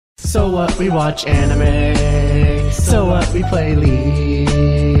So what, we watch anime. So what, we play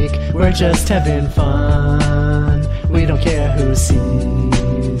League. We're just having fun. We don't care who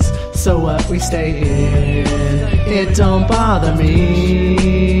sees. So what, we stay in. It don't bother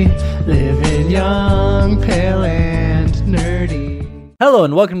me. Living young, pale, and nerdy. Hello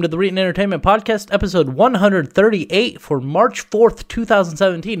and welcome to the Reetin Entertainment Podcast, episode 138 for March 4th,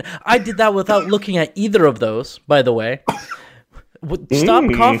 2017. I did that without looking at either of those, by the way. Stop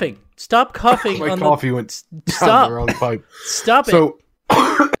coughing. Stop coughing. My on coffee went down Stop. the wrong pipe. Stop it.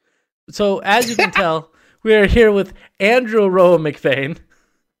 So, as you can tell, we are here with Andrew Roa McVeigh.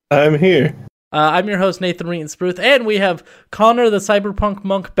 I'm here. I'm your host, Nathan Reetin Spruth, and we have Connor the Cyberpunk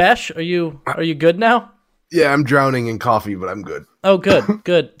Monk Besh. Are you good now? Yeah, I'm drowning in coffee, but I'm good. Oh, good,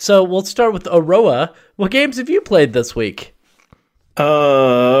 good. So we'll start with Aroa. What games have you played this week?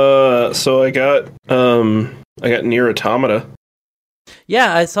 So I got Nier Automata.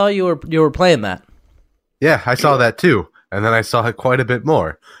 Yeah, I saw you were playing that. Yeah, I saw that too, and then I saw quite a bit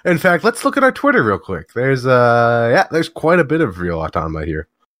more. In fact, let's look at our Twitter real quick. There's quite a bit of real automata here.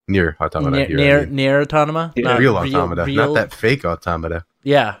 Nier Automata here. Nier Automata? Yeah, Real automata, not that fake automata.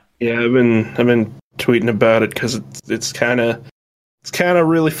 Yeah. Yeah, I've been tweeting about it because it's kind of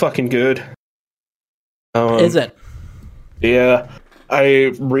really fucking good. Is it? Yeah,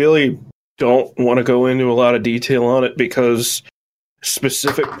 I really don't want to go into a lot of detail on it because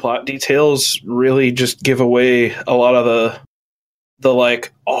specific plot details really just give away a lot of the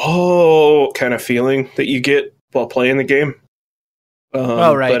like kind of feeling that you get while playing the game.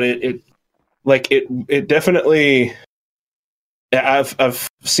 Right. But it definitely. I've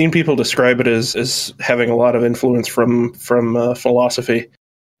seen people describe it as having a lot of influence from philosophy,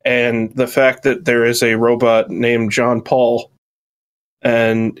 and the fact that there is a robot named John Paul,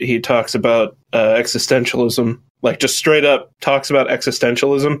 and he talks about existentialism, like just straight up talks about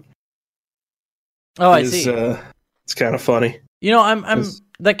existentialism. Oh, I see. It's kind of funny. You know,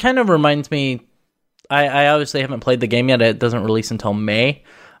 that kind of reminds me. I obviously haven't played the game yet. It doesn't release until May.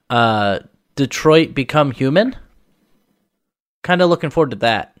 Detroit Become Human. Kind of looking forward to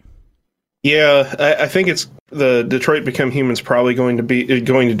that. Yeah, I think it's the Detroit Become Human's probably going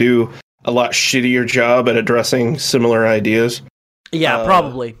to do a lot shittier job at addressing similar ideas. Yeah,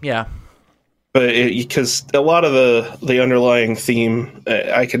 probably. Yeah, but because a lot of the underlying theme,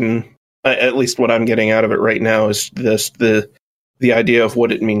 at least what I'm getting out of it right now is the idea of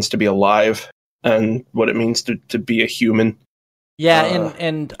what it means to be alive and what it means to be a human. Yeah,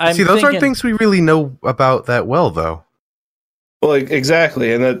 and I'm those aren't things we really know about that well, though. Well,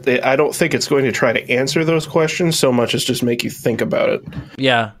 exactly, and that I don't think it's going to try to answer those questions so much as just make you think about it.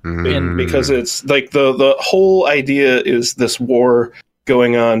 Yeah, because it's like the whole idea is this war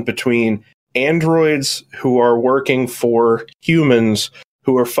going on between androids who are working for humans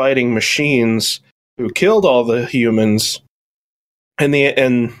who are fighting machines who killed all the humans,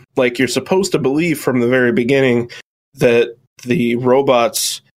 and like you're supposed to believe from the very beginning that the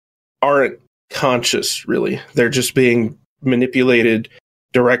robots aren't conscious. Really, they're just being manipulated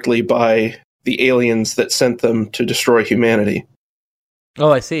directly by the aliens that sent them to destroy humanity.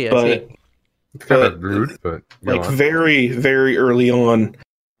 Oh, I see. It's kind of rude, but like very, very early on,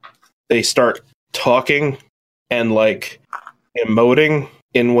 they start talking and like emoting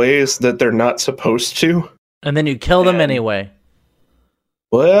in ways that they're not supposed to. And then you kill them anyway.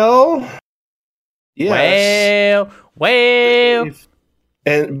 Well, yes. Well.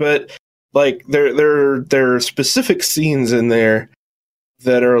 But like there are specific scenes in there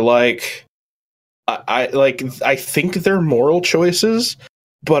that are like I think they're moral choices,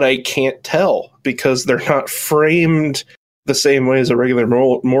 but I can't tell because they're not framed the same way as a regular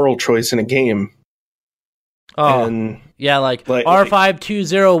moral choice in a game. Oh, and yeah, like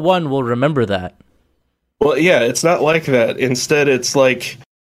R5201 will remember that. Well, yeah, it's not like that. Instead, it's like,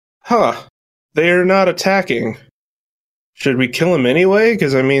 they're not attacking. Should we kill them anyway?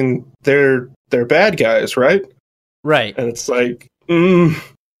 Because I mean, they're bad guys, right? Right. And it's like,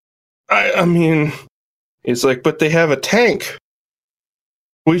 I mean, it's like, but they have a tank.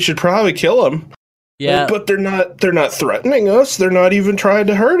 We should probably kill them. Yeah. But they're not threatening us. They're not even trying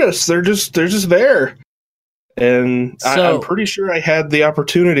to hurt us. They're just there. And I'm pretty sure I had the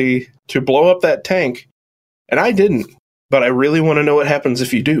opportunity to blow up that tank, and I didn't. But I really want to know what happens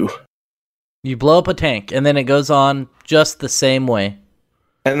if you do. You blow up a tank, and then it goes on just the same way.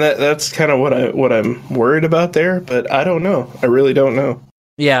 And that's kind of what I'm worried about there, but I don't know. I really don't know.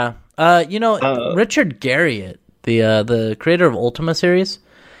 Yeah. Richard Garriott, the creator of Ultima series,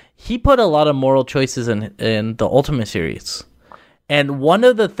 he put a lot of moral choices in the Ultima series. And one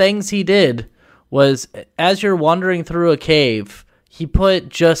of the things he did was, as you're wandering through a cave, he put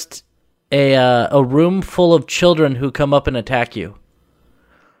just a room full of children who come up and attack you.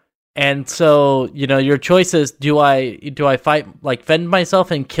 And so, your choice is, do I fight, fend myself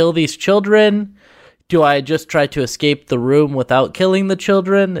and kill these children? Do I just try to escape the room without killing the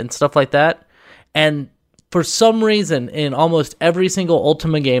children and stuff like that? And for some reason, in almost every single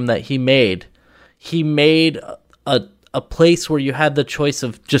Ultima game that he made a place where you had the choice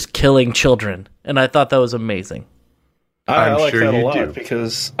of just killing children. And I thought that was amazing. I like that a lot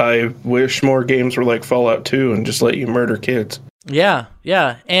because I wish more games were like Fallout 2 and just let you murder kids. Yeah.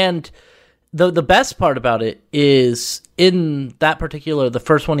 And the best part about it is in that particular, the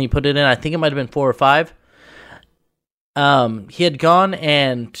first one he put it in, I think it might have been 4 or 5. He had gone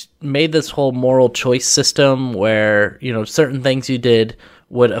and made this whole moral choice system where, certain things you did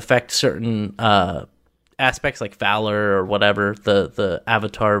would affect certain aspects like valor or whatever, the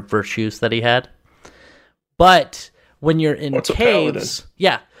avatar virtues that he had. But when you're in caves,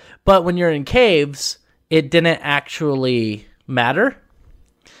 it didn't actually matter.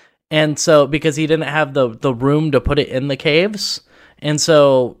 And so, because he didn't have the room to put it in the caves, and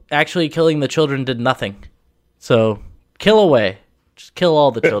so actually killing the children did nothing. So, kill away. Just kill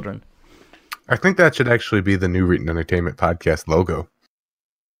all the children. I think that should actually be the new Reading Entertainment podcast logo.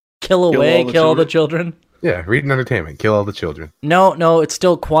 Kill away, kill all the children? Yeah, Reading Entertainment, kill all the children. No, it's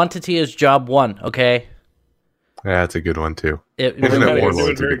still quantity is job one, okay? Yeah, that's a good one, too.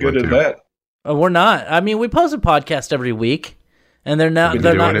 We're very good at that. We're not. I mean, we post a podcast every week, and they're not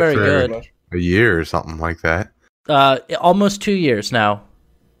very good. A year or something like that. Almost 2 years now.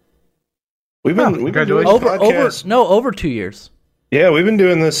 We've been doing over 2 years. Yeah, we've been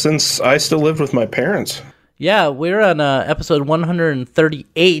doing this since I still lived with my parents. Yeah, we're on episode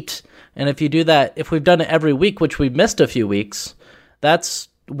 138, and if you do that, if we've done it every week, which we've missed a few weeks, that's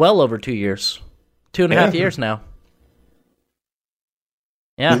well over 2 years. 2.5 years now.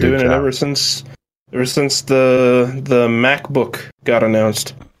 Yeah, been doing it ever since the MacBook got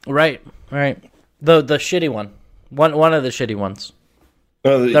announced. Right. The shitty one. One of the shitty ones.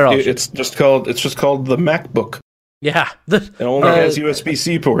 No, it's just called the MacBook. Yeah, it only has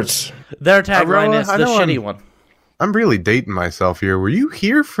USB-C ports. Their tagline is the shitty one. I'm really dating myself here. Were you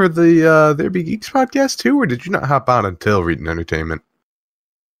here for the There Be Geeks podcast too, or did you not hop on until Reading Entertainment?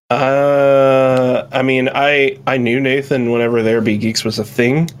 I mean, I knew Nathan whenever There Be Geeks was a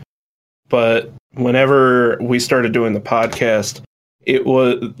thing, but whenever we started doing the podcast, it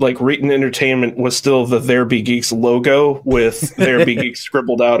was like Reading Entertainment was still the There Be Geeks logo with There Be Geeks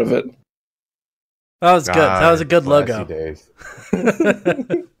scribbled out of it. That was good. That was a good logo. Days.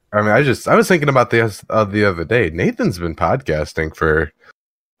 I mean, I was thinking about this the other day. Nathan's been podcasting for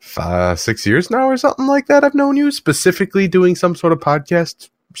 6 years now or something like that. I've known you specifically doing some sort of podcast,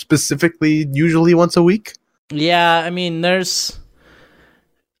 specifically usually once a week. Yeah, I mean, there's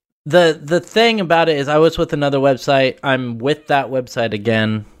the thing about it is I was with another website. I'm with that website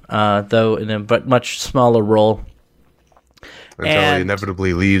again, though in a much smaller role. Until he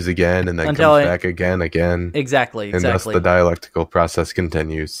inevitably leaves again and then comes back again. Exactly. And thus the dialectical process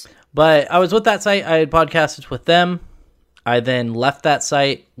continues. But I was with that site. I had podcasted with them. I then left that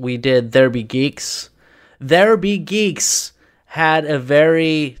site. We did There Be Geeks. There Be Geeks had a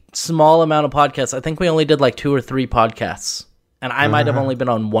very small amount of podcasts. I think we only did like 2 or 3 podcasts. And I might have only been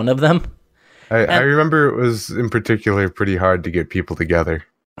on one of them. I remember it was in particular pretty hard to get people together.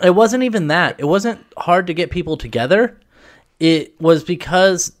 It wasn't even that. It wasn't hard to get people together. It was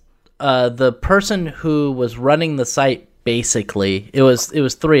because the person who was running the site, basically, it was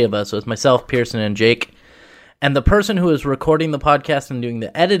 3 of us. It was myself, Pearson, and Jake. And the person who was recording the podcast and doing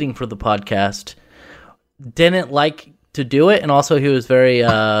the editing for the podcast didn't like to do it, and also he was very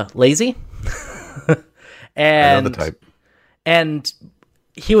lazy. And I know the type. And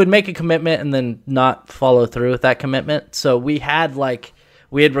he would make a commitment and then not follow through with that commitment. So we had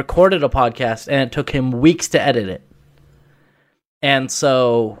recorded a podcast, and it took him weeks to edit it. And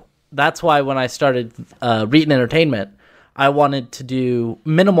so that's why when I started Reading Entertainment, I wanted to do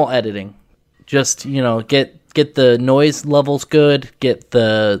minimal editing. Just, get the noise levels good, get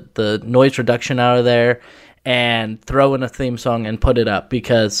the noise reduction out of there, and throw in a theme song and put it up.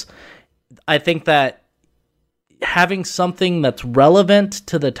 Because I think that having something that's relevant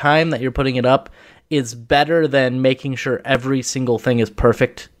to the time that you're putting it up is better than making sure every single thing is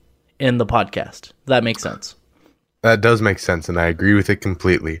perfect in the podcast. That makes sense. That does make sense, and I agree with it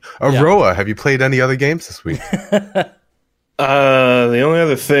completely. Aroa, Have you played any other games this week? The only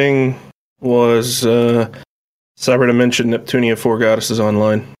other thing was Cyber Dimension Neptunia 4 Goddesses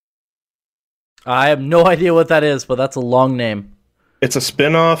Online. I have no idea what that is, but that's a long name. It's a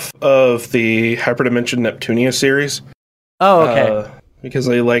spin-off of the Hyperdimension Neptunia series. Oh, okay. Because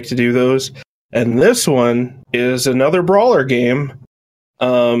I like to do those. And this one is another brawler game,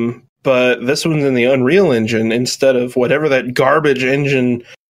 but this one's in the Unreal Engine instead of whatever that garbage engine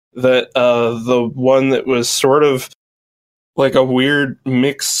that the one that was sort of like a weird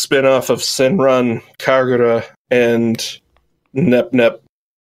mixed spin-off of Senran Kagura and Nep Nep.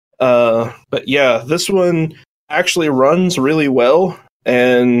 But yeah, this one actually runs really well,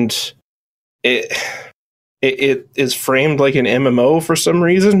 and it is framed like an MMO for some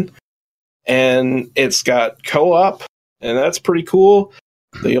reason, and it's got co-op, and that's pretty cool.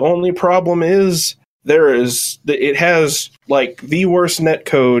 The only problem is it has like the worst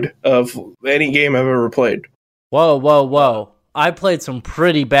netcode of any game I've ever played. Whoa. I played some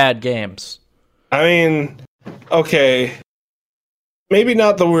pretty bad games. I mean, okay, maybe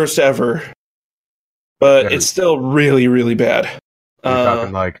not the worst ever, but it's still really, really bad. You're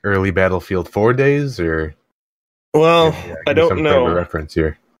talking like early Battlefield 4 days, or? Well, I don't know. Reference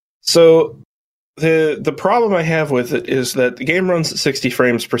here. So the problem I have with it is that the game runs at 60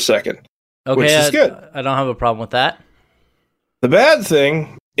 frames per second, which is good. I don't have a problem with that. The bad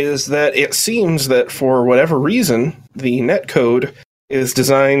thing is that it seems that for whatever reason, the netcode is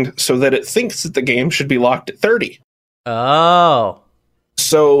designed so that it thinks that the game should be locked at 30. Oh.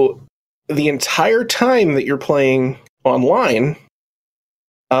 So the entire time that you're playing online,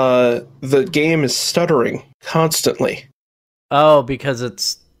 the game is stuttering constantly. Oh, because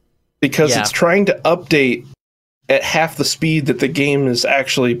it's trying to update at half the speed that the game is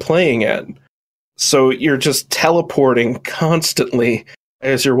actually playing at. So you're just teleporting constantly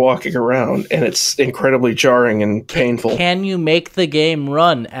as you're walking around, and it's incredibly jarring and painful. Can you make the game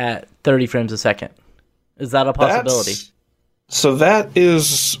run at 30 frames a second? Is that a possibility? So that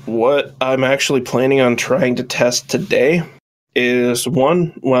is what I'm actually planning on trying to test today. Is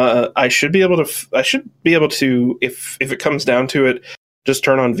one, I should be able to, if it comes down to it, just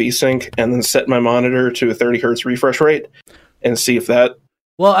turn on VSync and then set my monitor to a 30 hertz refresh rate and see if that.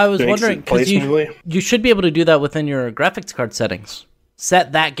 Well, I was wondering because you should be able to do that within your graphics card settings.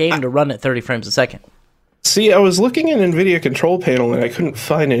 Set that game to run at 30 frames a second. See, I was looking in NVIDIA Control Panel and I couldn't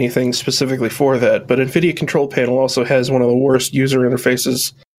find anything specifically for that, but NVIDIA Control Panel also has one of the worst user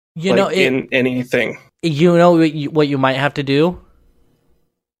interfaces in anything. You know what you might have to do?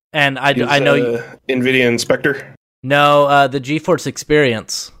 And I know NVIDIA Inspector? No, the GeForce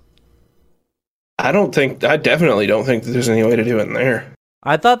Experience. I definitely don't think that there's any way to do it in there.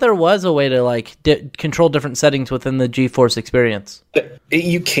 I thought there was a way to control different settings within the GeForce Experience.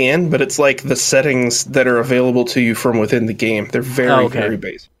 You can, but it's like the settings that are available to you from within the game. They're very, very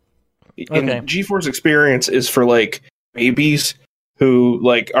basic. And GeForce Experience is for like babies who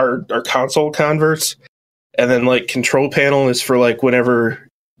like are console converts, and then like Control Panel is for like whenever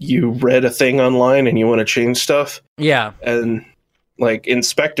you read a thing online and you want to change stuff. Yeah. And like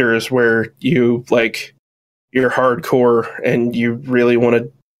Inspector is where you like you're hardcore and you really want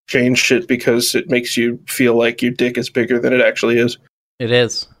to change shit because it makes you feel like your dick is bigger than it actually is. It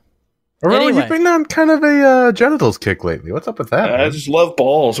is. Well, you've been on kind of a genitals kick lately. What's up with that? I just love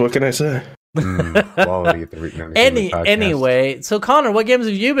balls. What can I say? Quality at the anyway, so Connor, what games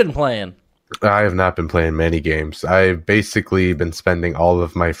have you been playing? I have not been playing many games. I've basically been spending all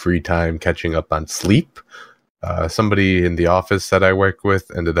of my free time catching up on sleep. Somebody in the office that I work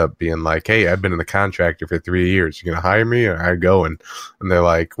with ended up being like, "Hey, I've been in the contractor for 3 years. You gonna hire me or I going?" And they're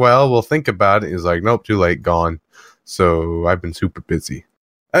like, "Well, we'll think about it." He's like, "Nope, too late, gone." So I've been super busy.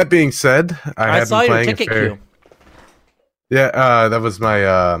 That being said, I saw been your playing ticket queue. Yeah, that was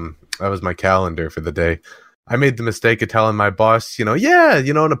my calendar for the day. I made the mistake of telling my boss, in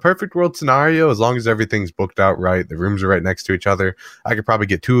a perfect world scenario, as long as everything's booked out right, the rooms are right next to each other, I could probably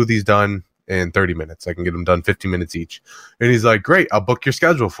get 2 of these done in 30 minutes. I can get them done 15 minutes each. And he's like, "Great, I'll book your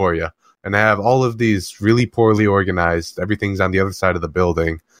schedule for you." And I have all of these really poorly organized. Everything's on the other side of the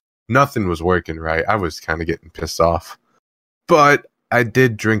building. Nothing was working right. I was kind of getting pissed off. But I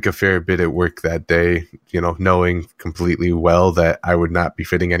did drink a fair bit at work that day, knowing completely well that I would not be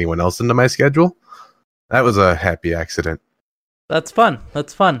fitting anyone else into my schedule. That was a happy accident. That's fun.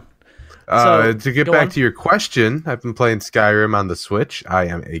 To get back to your question, I've been playing Skyrim on the Switch. I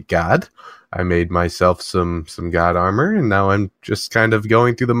am a god. I made myself some god armor, and now I'm just kind of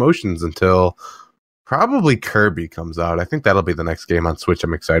going through the motions until probably Kirby comes out. I think that'll be the next game on Switch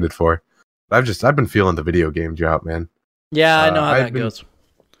I'm excited for. I've been feeling the video game drought, man. Yeah, I know how that goes.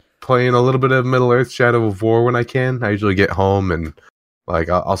 Playing a little bit of Middle-earth Shadow of War when I can. I usually get home and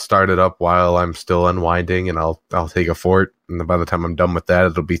I'll start it up while I'm still unwinding, and I'll take a fort, and by the time I'm done with that,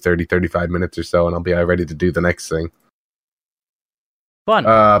 it'll be 30-35 minutes or so, and I'll be ready to do the next thing. Fun.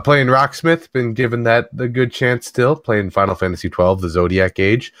 Playing Rocksmith, been given that the good chance still. Playing Final Fantasy 12, the Zodiac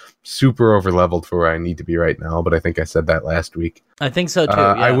Age. Super over leveled for where I need to be right now, but I think I said that last week. I think so too.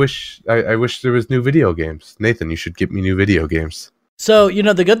 I Yeah. wish there was new video games. Nathan, you should get me new video games. So,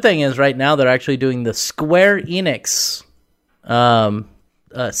 the good thing is right now they're actually doing the Square Enix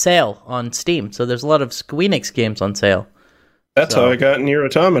sale on Steam. So there's a lot of Square Enix games on sale. That's how I got Nier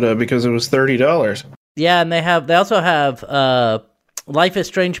Automata, because it was $30. Yeah, and they also have Life is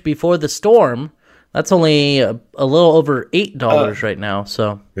Strange Before the Storm. That's only a little over $8 right now.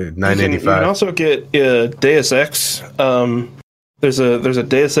 So $9.85. You can also get Deus Ex. There's a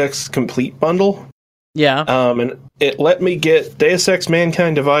Deus Ex Complete bundle. yeah, And it let me get Deus Ex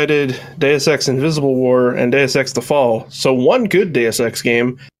Mankind Divided, Deus Ex Invisible War, and Deus Ex The Fall. So one good Deus Ex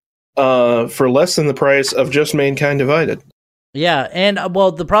game for less than the price of just Mankind Divided. yeah, and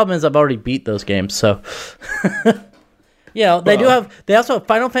well, the problem is I've already beat those games. So they They also have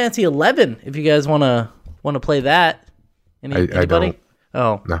Final Fantasy 11. If you guys want to play that, anybody? I don't.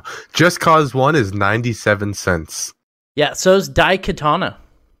 Oh, No. Just Cause 1 is 97 cents. yeah. So's Daikatana.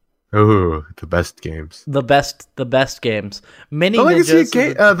 Ooh, the best games. The best games. Mini The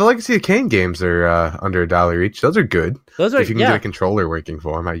Ninjas. Legacy of Kain games are under $1 each. Those are good. Those are If you can get a controller working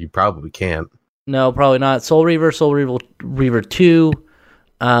for them, you probably can't. No, probably not. Soul Reaver 2.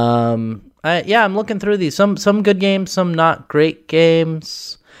 I'm looking through these. Some good games, some not great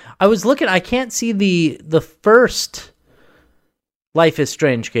games. I was looking. I can't see the first Life is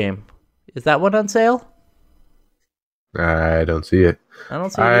Strange game. Is that one on sale? I don't see it. I don't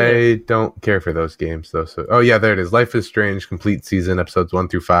see it either. I don't care for those games though. So, oh yeah, there it is. Life is Strange complete season episodes 1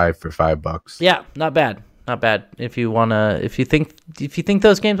 through 5 for $5. Yeah, not bad. Not bad. If you think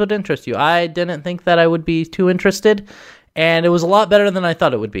those games would interest you. I didn't think that I would be too interested, and it was a lot better than I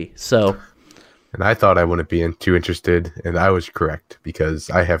thought it would be. So, and I thought I wouldn't be too interested, and I was correct because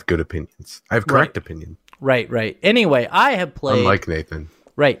I have good opinions. I have correct opinion. Right. Anyway, I have played. Unlike Nathan.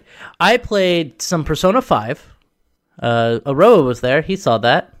 Right. I played some Persona 5. Aroa was there. He saw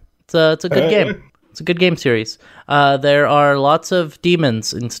that. It's a good game. It's a good game series. There are lots of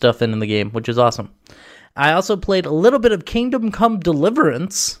demons and stuff in the game, which is awesome. I also played a little bit of Kingdom Come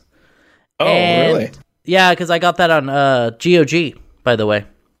Deliverance. Oh, really? Yeah, because I got that on GOG, by the way.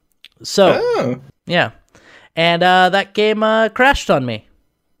 So, yeah. And that game crashed on me.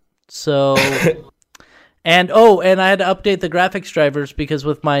 So... And I had to update the graphics drivers because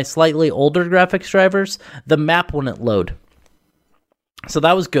with my slightly older graphics drivers, the map wouldn't load. So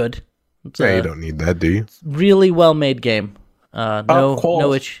that was good. Yeah, you don't need that, do you? Really well made game.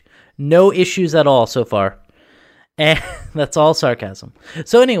 No issues at all so far. And that's all sarcasm.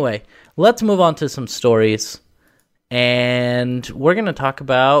 So anyway, let's move on to some stories. And we're going to talk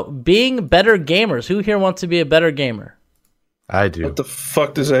about being better gamers. Who here wants to be a better gamer? I do. What the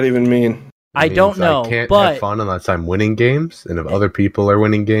fuck does that even mean? I don't know, I can't but have fun unless I'm winning games, and if other people are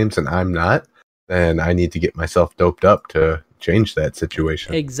winning games and I'm not, then I need to get myself doped up to change that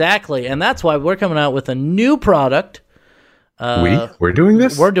situation. Exactly, and that's why we're coming out with a new product. We're doing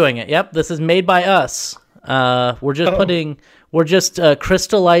this? We're doing it. Yep, this is made by us. We're just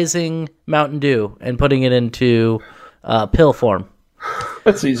crystallizing Mountain Dew and putting it into pill form.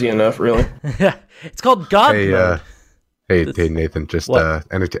 That's easy enough, really. It's called God Mode. Hey, Nathan, just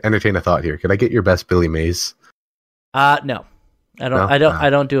entertain a thought here. Could I get your best Billy Mays? No. I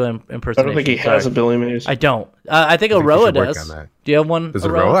don't do impersonation. I don't think he has a Billy Mays. I don't. I think Aroa does. Do you have one? Does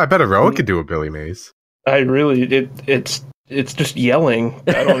Aroa? I bet Aroa could do a Billy Mays. It's just yelling.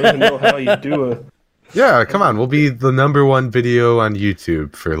 I don't even know how you do it. Yeah, come on. We'll be the #1 video on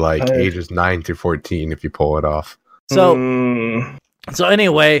YouTube for ages 9 through 14 if you pull it off. So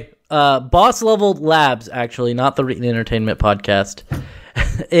anyway, Boss Level Labs, actually, not the Written Entertainment Podcast,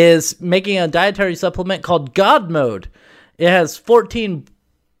 is making a dietary supplement called God Mode. It has 14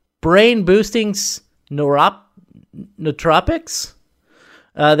 brain-boosting nootropics.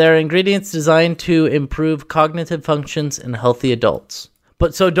 They're ingredients designed to improve cognitive functions in healthy adults.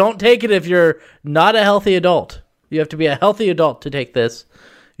 But so don't take it if you're not a healthy adult. You have to be a healthy adult to take this.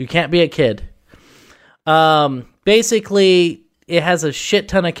 You can't be a kid. Basically, it has a shit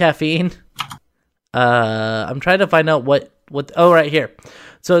ton of caffeine. I'm trying to find out what. Oh, right here.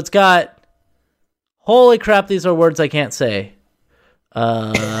 So it's got. Holy crap! These are words I can't say.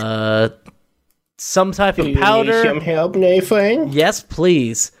 Some type of powder. Need some help, Nathan? Yes,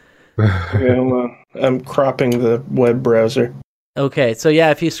 please. I'm cropping the web browser. Okay, so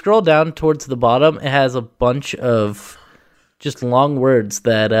yeah, if you scroll down towards the bottom, it has a bunch of just long words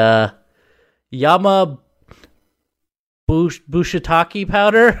that Yama Bushitaki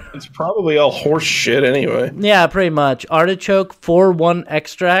powder. It's probably all horse shit anyway. Yeah, pretty much. Artichoke 4-1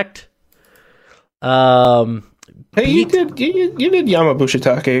 extract. Hey, you did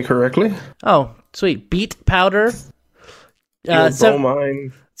Yamabushitake correctly. Oh, sweet. Beet powder.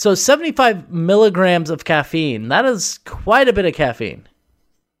 Bromine. So 75 milligrams of caffeine. That is quite a bit of caffeine.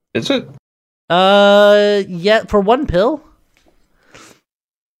 Is it? Yeah, for one pill.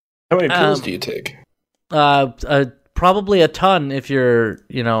 How many pills do you take? Probably a ton if you're,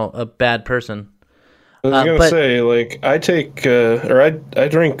 a bad person. I was gonna say, like, I take, I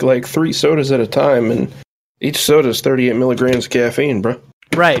drink like 3 sodas at a time, and each soda is 38 milligrams of caffeine, bro.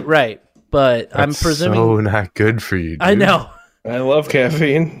 Right. But That's I'm presuming so not good for you, dude. I know. I love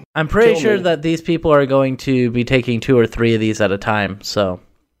caffeine. I'm pretty Kill sure me. that these people are going to be taking 2 or 3 of these at a time. So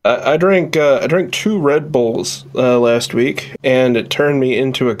I drank 2 Red Bulls last week, and it turned me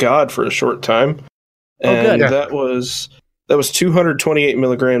into a god for a short time. And good. that was 228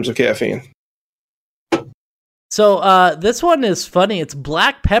 milligrams of caffeine. So this one is funny. It's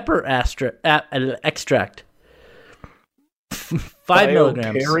black pepper extract. 5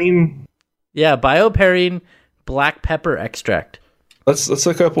 milligrams. Bioperine? Yeah, bioperine black pepper extract. Let's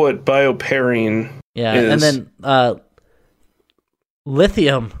look up what bioperine Yeah, is. and then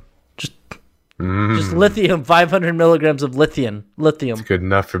lithium. Just lithium, 500 milligrams of lithium. It's good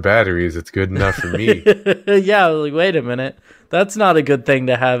enough for batteries. It's good enough for me. Yeah, like, wait a minute. That's not a good thing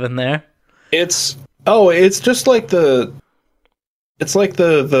to have in there. It's just like the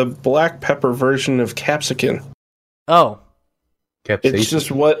black pepper version of capsicum. Oh, Capsaicin. It's just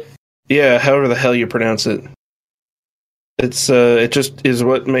however the hell you pronounce it. It just is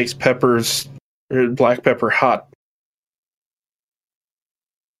what makes black pepper hot.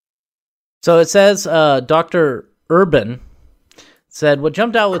 so it says Dr. Urban said, what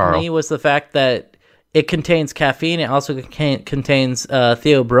jumped out with Carl. me was the fact that it contains caffeine. It also contains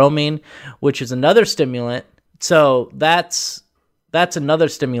theobromine, which is another stimulant. So that's another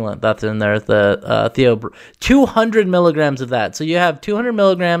stimulant that's in there, the 200 milligrams of that. So you have 200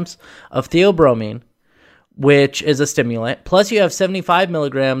 milligrams of theobromine, which is a stimulant, plus you have 75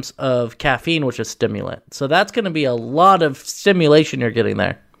 milligrams of caffeine, which is stimulant. So that's going to be a lot of stimulation you're getting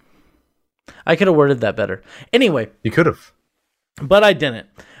there. I could have worded that better. Anyway, You could have. but I didn't.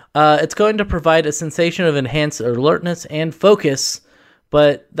 It's going to provide a sensation of enhanced alertness and focus,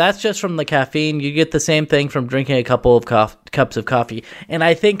 but that's just from the caffeine. You get the same thing from drinking a couple of cups of coffee. And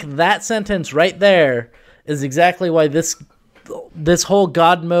I think that sentence right there is exactly why this whole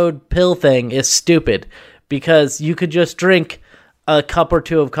God mode pill thing is stupid, because you could just drink a cup or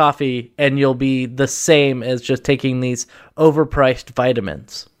 2 of coffee and you'll be the same as just taking these overpriced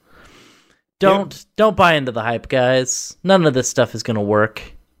vitamins. Don't buy into the hype, guys. None of this stuff is going to work.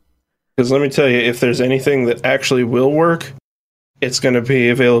 Because let me tell you, if there's anything that actually will work, it's going to be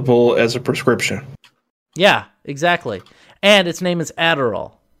available as a prescription. Yeah, exactly. And its name is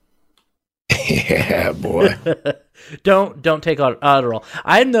Adderall. Yeah, boy. Don't take Adderall.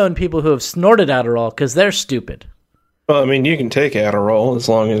 I've known people who have snorted Adderall because they're stupid. Well, I mean, you can take Adderall as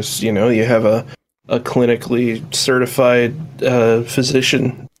long as, you have a clinically certified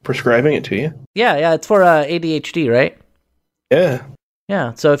physician prescribing it to you. Yeah, it's for ADHD, right? Yeah.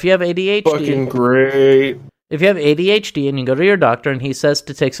 Yeah, so if you have ADHD... Fucking great. If you have ADHD and you go to your doctor and he says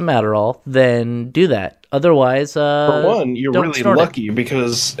to take some Adderall, then do that. Otherwise, For one, you're don't really snort it. lucky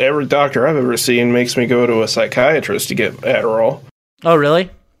because every doctor I've ever seen makes me go to a psychiatrist to get Adderall. Oh, really?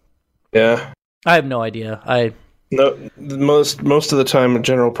 Yeah. I have no idea. No, most of the time, a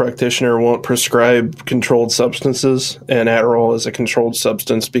general practitioner won't prescribe controlled substances, and Adderall is a controlled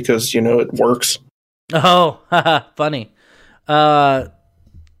substance because, it works. Oh, haha, funny.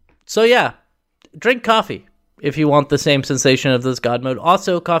 So yeah, drink coffee if you want the same sensation of this God mode.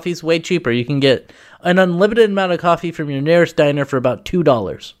 Also, coffee's way cheaper. You can get an unlimited amount of coffee from your nearest diner for about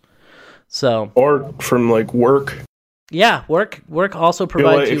 $2. So, Or from, work. yeah, work also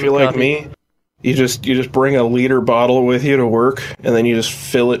provides If you you're with like coffee. me, you just bring a liter bottle with you to work, and then you just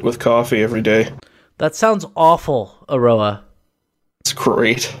fill it with coffee every day. That sounds awful, Aroa. It's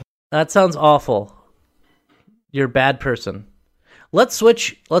great. That sounds awful. You're a bad person. Let's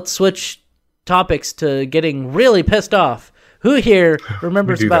switch topics to getting really pissed off. Who here We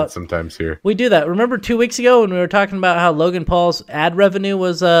remembers do about... that sometimes here. We do that. Remember 2 weeks ago when we were talking about how Logan Paul's ad revenue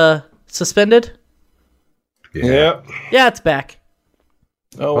was suspended? Yeah. Yeah, it's back.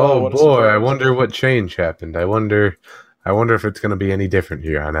 Oh, wow, Oh what a boy, I surprise. wonder what change happened. I wonder if it's going to be any different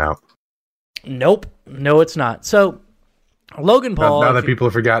here on out. Nope. No, it's not. So, Logan Paul... Now that people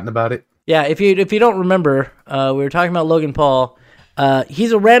have forgotten about it. Yeah, if you don't remember, we were talking about Logan Paul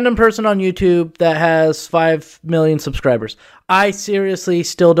He's a random person on YouTube that has 5 million subscribers. I seriously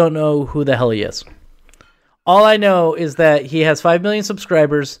still don't know who the hell he is. All I know is that he has 5 million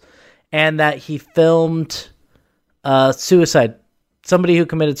subscribers and that he filmed suicide. Somebody who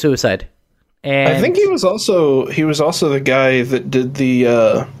committed suicide. And I think he was also the guy that did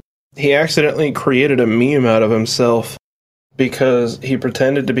the he accidentally created a meme out of himself because he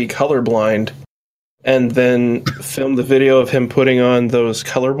pretended to be colorblind and then filmed the video of him putting on those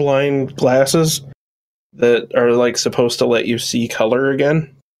colorblind glasses that are like supposed to let you see color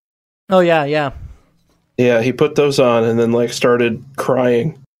again. Oh yeah. Yeah, he put those on and then like started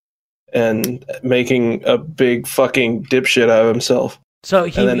crying and making a big fucking dipshit out of himself. So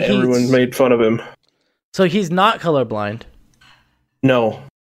and then everyone made fun of him. So he's not colorblind. No.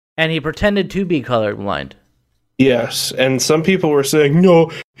 And he pretended to be colorblind. Yes, and some people were saying,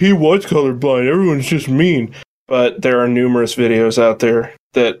 no, he was colorblind, everyone's just mean. But there are numerous videos out there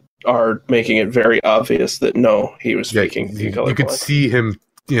that are making it very obvious that no, he was faking being colorblind. You could see him,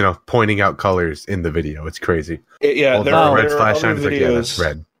 pointing out colors in the video. It's crazy. Yeah, there are red flash on. Like, yeah, that's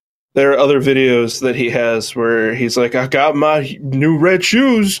red. There are other videos that he has where he's like, I got my new red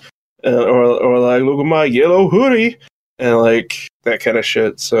shoes, or like, look at my yellow hoodie, and like that kind of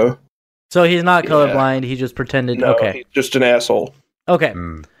shit. So he's not colorblind. He just pretended. No, okay, he's just an asshole. Okay,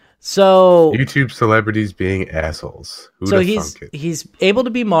 so YouTube celebrities being assholes. So he's able to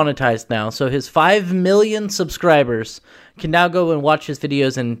be monetized now. So his 5 million subscribers can now go and watch his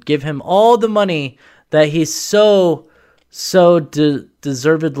videos and give him all the money that he's so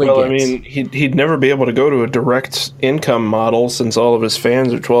deservedly gets. I mean, he'd never be able to go to a direct income model since all of his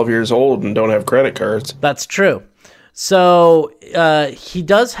fans are 12 years old and don't have credit cards. That's true. So he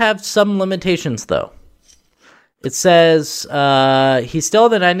does have some limitations, though. It says he's still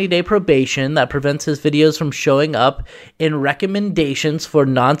on the 90-day probation that prevents his videos from showing up in recommendations for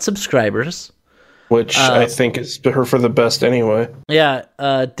non-subscribers. Which I think is for the best anyway. Yeah,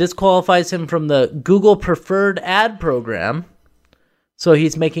 disqualifies him from the Google Preferred Ad program. So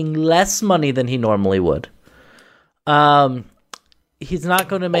he's making less money than he normally would. He's not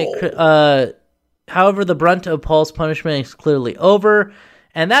going to make... however, the brunt of Paul's punishment is clearly over.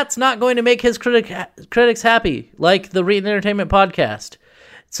 And that's not going to make his critics happy, like the Reading Entertainment podcast.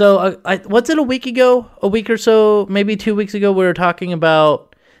 So, what's it, a week or so, maybe 2 weeks ago, we were talking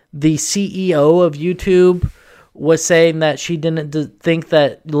about the CEO of YouTube was saying that she didn't think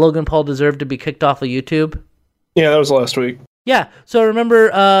that Logan Paul deserved to be kicked off of YouTube. Yeah, that was last week. Yeah, so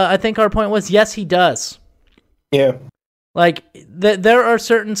remember, I think our point was, yes, he does. Yeah. Like, there are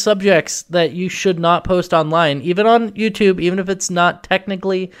certain subjects that you should not post online, even on YouTube, even if it's not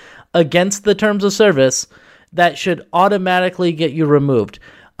technically against the terms of service, that should automatically get you removed.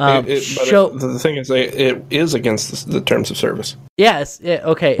 The thing is, it is against the terms of service. Yes,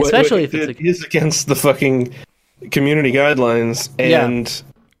 okay, especially if it is against the fucking community guidelines, and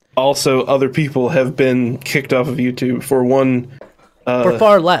also other people have been kicked off of YouTube for for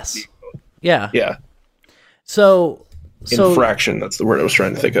far less. Yeah. So infraction, that's the word I was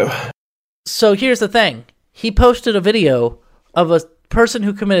trying to think of. So here's the thing. He posted a video of a person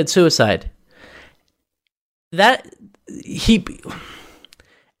who committed suicide.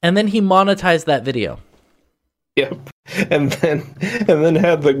 And then he monetized that video. Yep. And then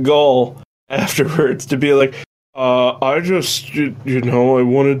had the gall afterwards to be like, I just, I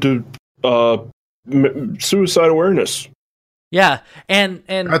wanted to suicide awareness. Yeah, and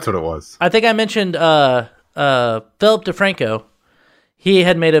that's what it was. I think I mentioned Philip DeFranco. He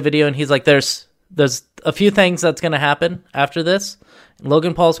had made a video, and he's like, "There's a few things that's going to happen after this.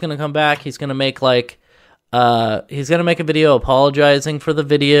 Logan Paul's going to come back. He's going to make he's going to make a video apologizing for the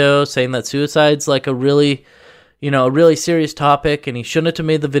video, saying that suicide's like a really serious topic, and he shouldn't have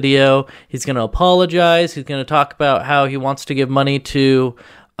made the video. He's going to apologize. He's going to talk about how he wants to give money to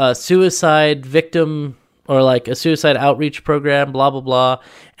a suicide victim or like a suicide outreach program, blah, blah, blah.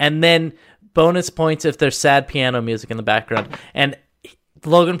 And then bonus points if there's sad piano music in the background. And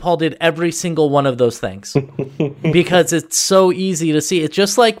Logan Paul did every single one of those things because it's so easy to see. It's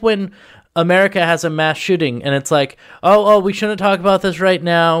just like when America has a mass shooting and it's like, oh, we shouldn't talk about this right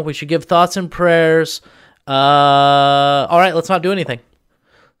now. We should give thoughts and prayers. All right, let's not do anything.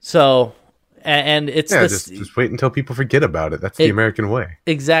 So, and it's just wait until people forget about it. That's the American way.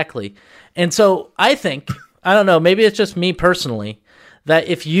 Exactly. And so I think, I don't know, maybe it's just me personally, that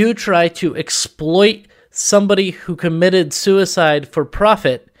if you try to exploit somebody who committed suicide for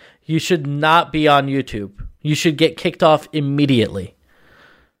profit, you should not be on YouTube. You should get kicked off immediately.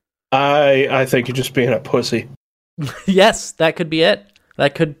 I think you're just being a pussy. Yes, that could be it.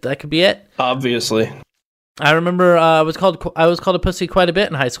 That could be it. Obviously. I remember I was called a pussy quite a bit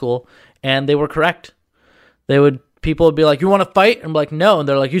in high school, and they were correct. People would be like, "You want to fight?" I'm like, "No," and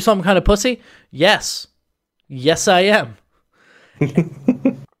they're like, "You some kind of pussy?" Yes, I am.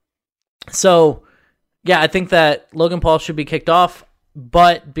 So, yeah, I think that Logan Paul should be kicked off,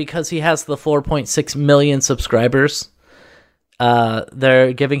 but because he has the 4.6 million subscribers,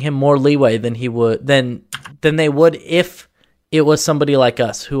 they're giving him more leeway than they would if it was somebody like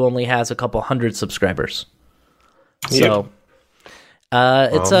us who only has a couple hundred subscribers. So,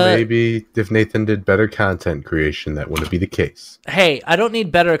 maybe if Nathan did better content creation, that wouldn't be the case. Hey, I don't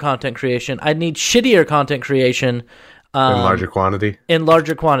need better content creation. I need shittier content creation. In larger quantity? In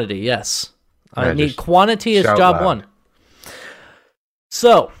larger quantity, yes. I Man, need just quantity is shout job loud. one.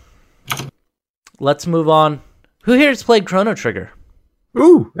 So, let's move on. Who here has played Chrono Trigger?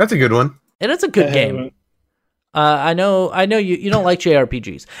 Ooh, that's a good one. It is a good game. I know you don't like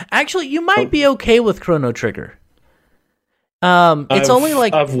JRPGs. Actually, you might be okay with Chrono Trigger.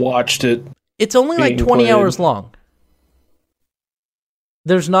 I've watched it. It's only like 20 played. hours long.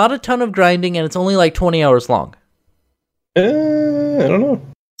 There's not a ton of grinding, and it's only like 20 hours long. I don't know.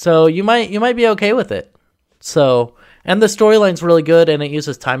 So you might be okay with it. So, and the storyline's really good, and it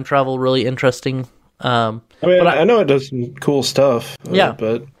uses time travel really interesting. I know it does some cool stuff. Yeah.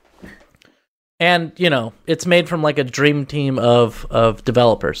 But and it's made from like a dream team of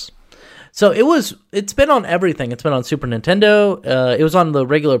developers. So it's been on everything. It's been on Super Nintendo. It was on the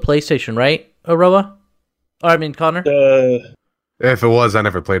regular PlayStation, right, Aroa? Connor? If it was, I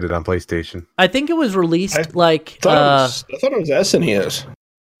never played it on PlayStation. I think it was released I thought it was SNES.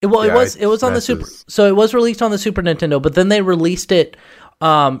 It was on the Super. So it was released on the Super Nintendo, but then they released it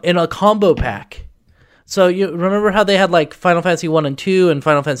in a combo pack. So you remember how they had like Final Fantasy 1 and 2 and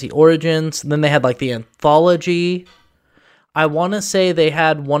Final Fantasy Origins, and then they had like the anthology. I want to say they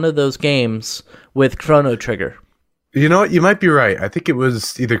had one of those games with Chrono Trigger. You know what? You might be right. I think it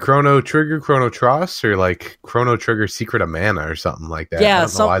was either Chrono Trigger, Chrono Tross, or like Chrono Trigger Secret of Mana or something like that. Yeah, I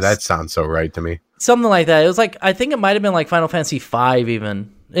don't know why that sounds so right to me. Something like that. It was like, I think it might have been like Final Fantasy 5 even.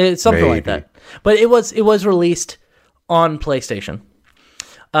 It's something like that. But it was released on PlayStation.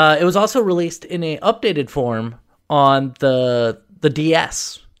 It was also released in an updated form on the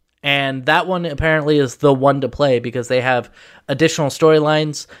DS. And that one apparently is the one to play because they have additional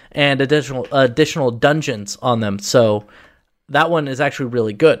storylines and additional dungeons on them. So that one is actually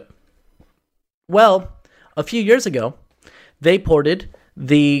really good. Well, a few years ago, they ported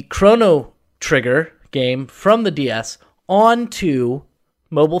the Chrono Trigger game from the DS onto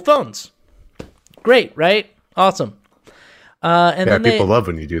mobile phones. Great, right? Awesome. And people love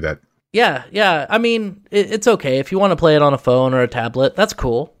when you do that. Yeah. I mean, it's okay if you want to play it on a phone or a tablet. That's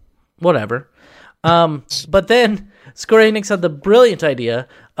cool. Whatever. But then Square Enix had the brilliant idea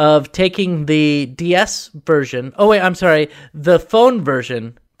of taking the DS version. Oh wait, I'm sorry, the phone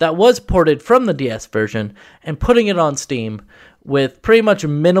version that was ported from the DS version and putting it on Steam with pretty much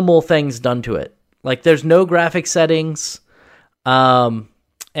minimal things done to it. Like there's no graphic settings, and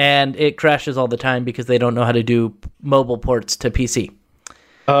it crashes all the time because they don't know how to do mobile ports to PC.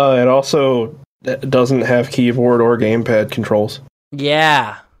 It also doesn't have keyboard or gamepad controls.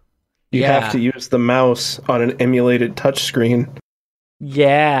 Yeah. You have to use the mouse on an emulated touchscreen.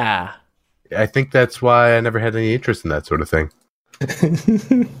 Yeah. I think that's why I never had any interest in that sort of thing.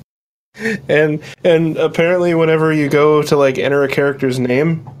 and apparently whenever you go to like enter a character's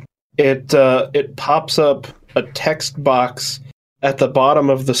name, it pops up a text box at the bottom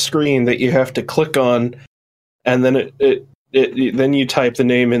of the screen that you have to click on, and then then you type the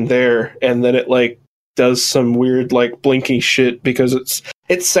name in there, and then it like does some weird like blinky shit because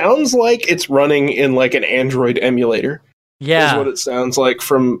it sounds like it's running in like an Android emulator. Yeah, is what it sounds like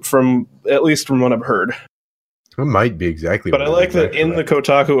from at least from what I've heard. It might be exactly. But I like that in the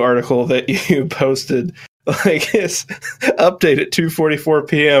Kotaku article that you posted, like it's update at 2:44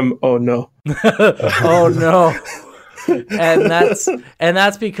 p.m. Oh no! Oh no! and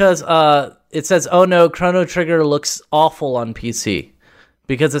that's because it says, "Oh no, Chrono Trigger looks awful on PC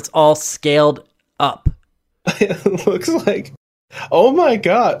because it's all scaled up." It looks like, oh my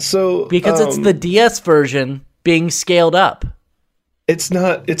god! So because it's the DS version being scaled up. It's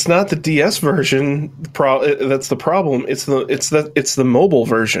not the DS version. That's the problem. It's the mobile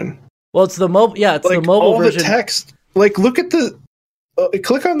version. Well, it's the mobile. Yeah, it's like the mobile all version. The text. Like, look at the.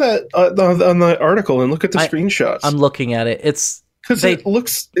 Click on that on the article and look at the screenshots. I'm looking at it. It's because it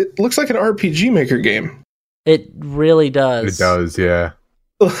looks like an RPG Maker game. It really does. It does, yeah.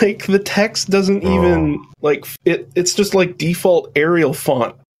 Like the text doesn't even like it. It's just like default Arial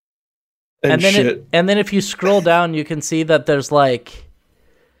font. And then shit. And then if you scroll down, you can see that there's like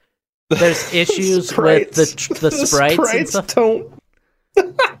There's issues with the sprites and stuff. Don't.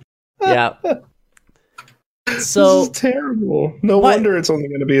 Yeah. This So is terrible. No What? wonder it's only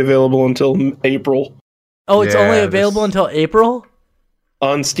going to be available until April it's only Yeah, available this- until April?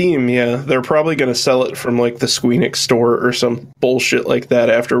 on Steam. Yeah, they're probably going to sell it from like the Squeenix store or some bullshit like that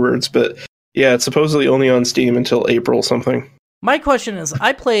afterwards. But yeah, it's supposedly only on Steam until April something. My question is,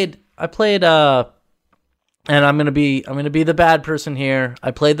 I played and I'm gonna be the bad person here.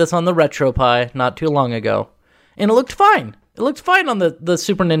 I played this on the RetroPie not too long ago, and it looked fine. It looked fine on the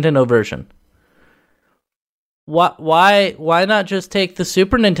Super Nintendo version. Why not just take the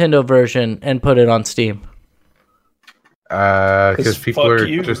Super Nintendo version and put it on Steam? Because people fuck are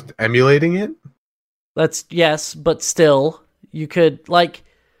you. just emulating it. That's yes, but still, you could like.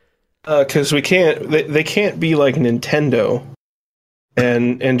 Because we can't. They can't be like Nintendo,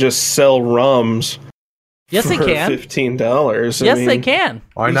 and just sell ROMs. Yes, they for can. $15. Yes, they can.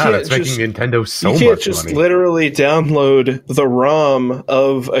 Why You not? can't It's making just- Nintendo so You can't much just money. literally download the ROM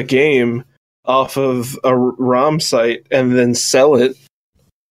of a game off of a ROM site and then sell it.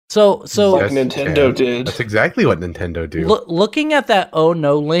 So Yes, Like you Nintendo can. did. That's exactly what Nintendo do. looking at that Oh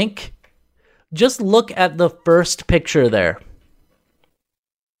No link, just look at the first picture there.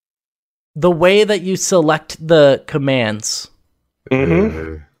 The way that you select the commands.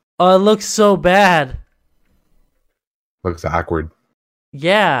 Mm-hmm. Oh, it looks so bad. Looks awkward.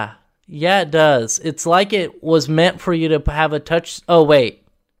 Yeah, it does. It's like it was meant for you to have a touch. Oh, wait.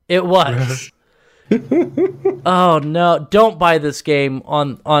 It was. Oh, no. Don't buy this game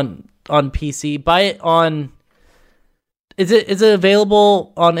on PC. Buy it on... Is it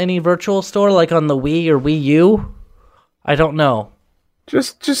available on any virtual store, like on the Wii or Wii U? I don't know.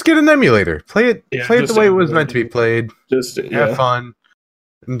 Just get an emulator. Play it Yeah, the just way it emulate was meant to be it. played. Just Have yeah. fun.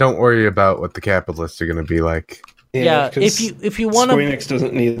 And don't worry about what the capitalists are going to be like. Yeah, 'cause if you want to Squeenix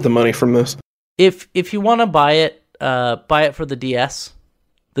doesn't need the money from this. if you want to buy it for the DS.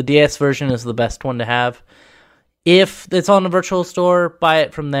 The DS version is the best one to have. If it's on a virtual store, buy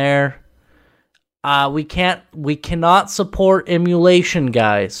it from there. We cannot support emulation,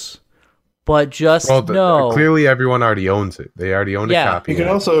 guys. But just know, Clearly, everyone already owns it. They already own Yeah. a copy. You can of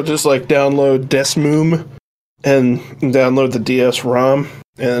it. also just like download Desmoom and download the DS ROM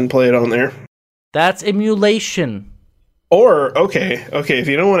and play it on there. that's emulation. Or okay, if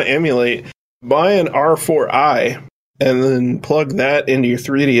you don't want to emulate, buy an R4i and then plug that into your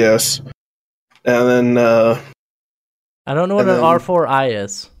 3DS, and then I don't know what And an then- R4i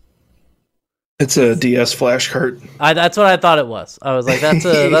is. it's a DS flash cart. That's what I thought it was. I was like, that's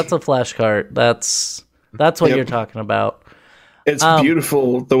a flash cart. That's what Yep. you're talking about. It's Um,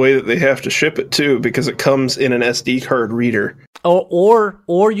 beautiful the way that they have to ship it too, because it comes in an SD card reader.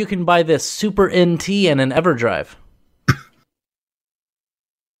 Or you can buy this Super NT and an EverDrive.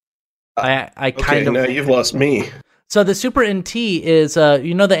 I Okay, kind of now you've lost me. So the Super NT is the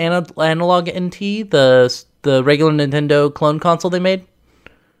analog NT, the regular Nintendo clone console they made,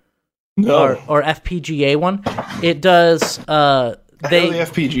 No, or FPGA one. It does the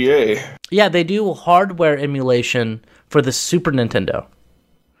FPGA. they do hardware emulation for the Super Nintendo.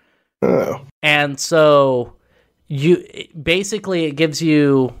 Oh, And so it gives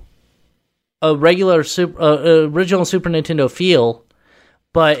you a regular original Super Nintendo feel,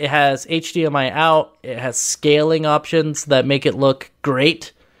 but it has HDMI out, it has scaling options that make it look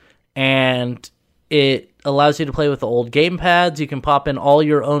great, and it allows you to play with the old game pads. You can pop in all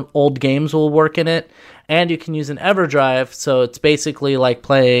your own old games will work in it, and you can use an EverDrive, so it's basically like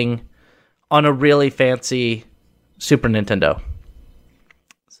playing on a really fancy Super Nintendo.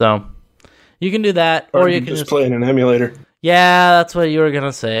 So you can do that, or you can just play in an emulator. Yeah, that's what you were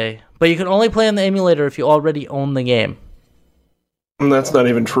gonna say. But you can only play on the emulator if you already own the game. And that's not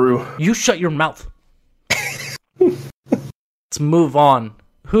even true. You shut your mouth. Let's move on.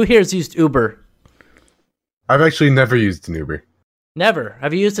 Who here has used Uber? I've actually never used an Uber. Never.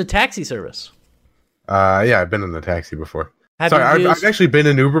 Have you used a taxi service? Yeah, I've been in a taxi before. Have Sorry, you I've used, actually been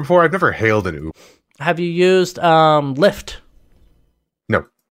in Uber before. I've never hailed an Uber. have you used Lyft? No.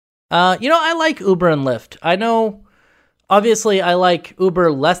 I like Uber and Lyft. I know, obviously, I like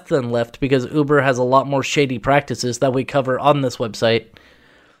Uber less than Lyft because Uber has a lot more shady practices that we cover on this website.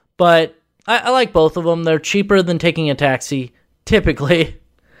 But I like both of them. They're cheaper than taking a taxi, typically.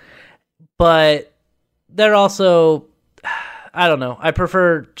 But they're also, I don't know. I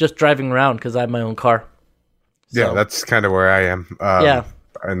prefer just driving around because I have my own car. Yeah, So, that's kind of where I am. Yeah.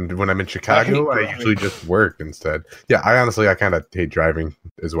 And when I'm in Chicago, I driving. usually just work instead. Yeah, I kind of hate driving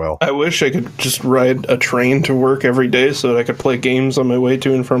as well. I wish I could just ride a train to work every day so that I could play games on my way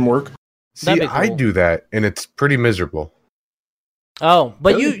to and from work. See, that'd be I cool. do that, and it's pretty miserable. Oh,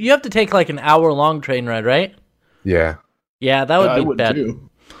 but Really? you have to take like an hour-long train ride, right? Yeah. Yeah, that would I be would bad. too.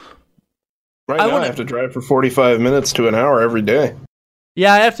 Right I now, I wouldn't- have to drive for 45 minutes to an hour every day.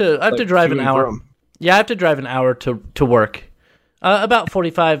 Yeah, I have to Like, drive to an and hour. from. Yeah, I have to drive an hour to work. About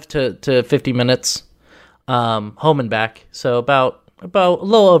 45 to 50 minutes, home and back. So about a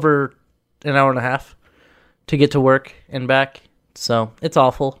little over an hour and a half to get to work and back. So it's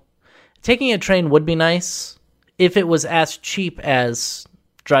awful. Taking a train would be nice if it was as cheap as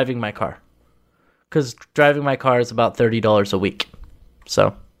driving my car. Because driving my car is about $30 a week.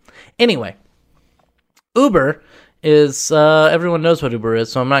 So anyway, Uber is, everyone knows what Uber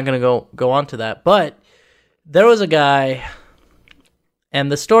is, so I'm not going to go on to that. But there was a guy,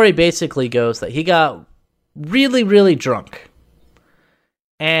 and the story basically goes that he got really, really drunk,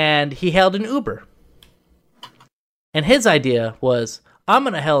 and he hailed an Uber. And his idea was, I'm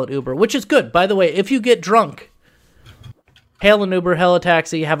going to hail an Uber, which is good. By the way, if you get drunk, hail an Uber, hail a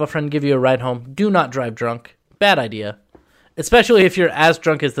taxi, have a friend give you a ride home. Do not drive drunk. Bad idea. Especially if you're as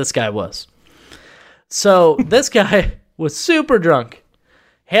drunk as this guy was. So this guy was super drunk,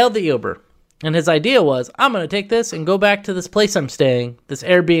 hailed the Uber, and his idea was, I'm going to take this and go back to this place I'm staying, this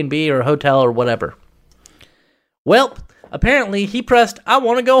Airbnb or hotel or whatever. Well, apparently he pressed, I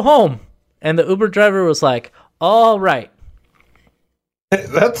want to go home. And the Uber driver was like, all right.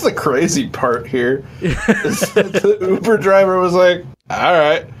 That's the crazy part here. Is that the Uber driver was like, all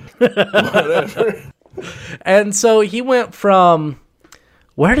right, whatever. And so he went from,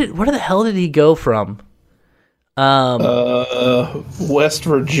 where the hell did he go from? West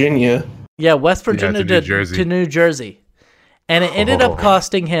Virginia. Yeah, West Virginia to New Jersey. to New Jersey. And it ended up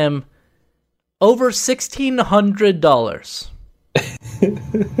costing him over $1,600.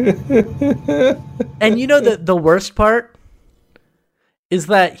 And you know the worst part is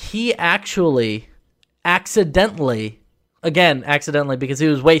that he actually accidentally because he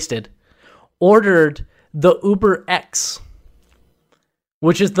was wasted, ordered the Uber X,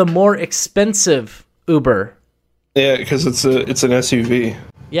 which is the more expensive Uber. Yeah, because it's an SUV.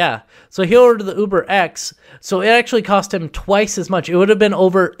 Yeah. So he ordered the Uber X, so it actually cost him twice as much. It would have been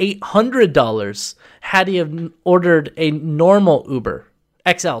over $800 had he have ordered a normal Uber.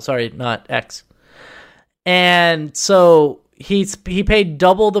 XL, sorry, not X. And so he paid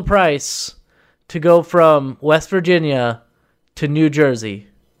double the price to go from West Virginia to New Jersey.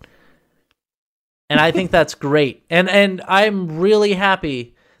 And I think that's great. And I'm really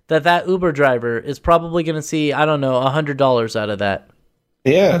happy that Uber driver is probably going to see, I don't know, $100 out of that.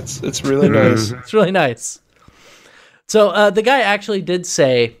 Yeah, it's really nice. It's really nice. So the guy actually did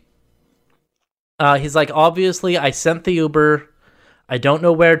say, he's like, obviously I sent the Uber. I don't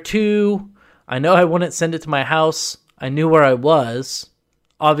know where to. I know I wouldn't send it to my house. I knew where I was.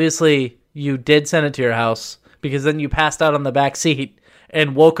 Obviously, you did send it to your house because then you passed out on the back seat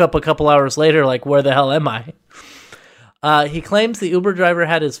and woke up a couple hours later like, where the hell am I? He claims the Uber driver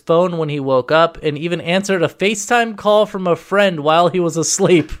had his phone when he woke up and even answered a FaceTime call from a friend while he was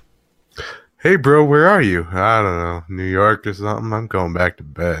asleep. Hey, bro, where are you? I don't know, New York or something. I'm going back to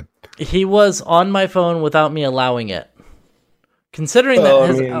bed. He was on my phone without me allowing it. Considering that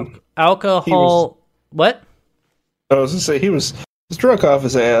his alcohol... What? I was gonna say he was drunk off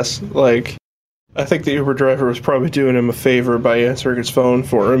his ass. Like, I think the Uber driver was probably doing him a favor by answering his phone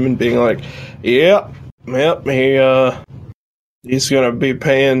for him and being like, "Yep, he's gonna be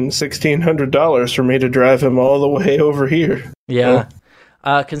paying $1,600 for me to drive him all the way over here." Yeah.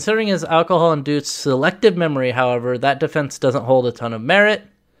 Considering his alcohol-induced selective memory, however, that defense doesn't hold a ton of merit.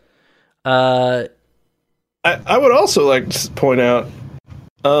 I would also like to point out,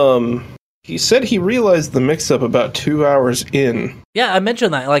 he said he realized the mix-up about 2 hours in. Yeah, I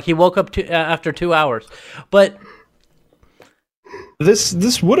mentioned that. Like, he woke up after 2 hours. But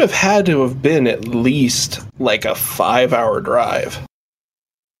this would have had to have been at least like a 5-hour drive.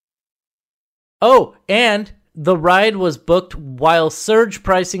 oh, and the ride was booked while surge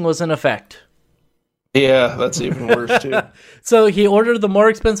pricing was in effect. Yeah, that's even worse too. So he ordered the more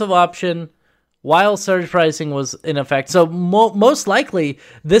expensive option while surge pricing was in effect. So most likely,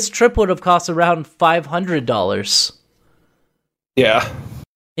 this trip would have cost around $500 Yeah.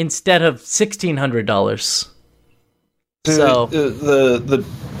 instead of $1,600. So the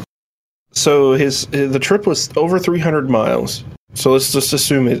trip was over 300 miles. So let's just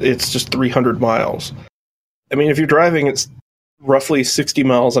assume it's just 300 miles. I mean, if you're driving, it's roughly 60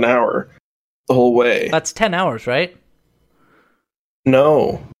 miles an hour the whole way. that's 10 hours, right?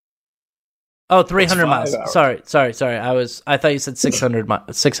 No. Oh, 300 That's 5 miles. hours. Sorry. I thought you said 600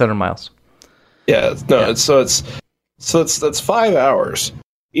 miles. Yeah, no. Yeah. That's 5 hours.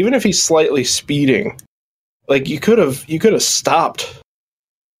 Even if he's slightly speeding, Like you could have stopped.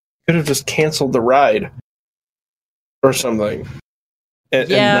 Could have just canceled the ride or something, and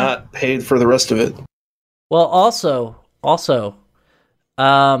not paid for the rest of it. Well, also,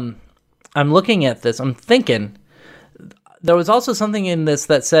 I'm looking at this. I'm thinking there was also something in this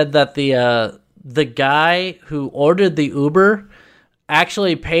that said that the guy who ordered the Uber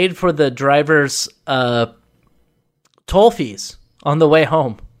actually paid for the driver's toll fees on the way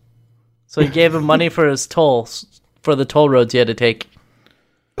home. So he gave him money for his tolls, for the toll roads he had to take.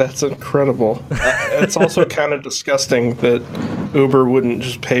 That's incredible. It's also kind of disgusting that Uber wouldn't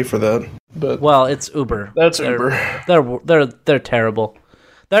just pay for that. But well, it's Uber. Uber. They're terrible.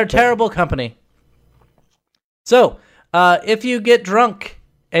 They're a terrible company. So, if you get drunk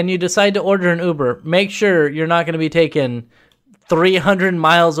and you decide to order an Uber, make sure you're not going to be taken 300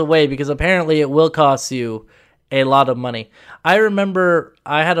 miles away, because apparently it will cost you a lot of money. I remember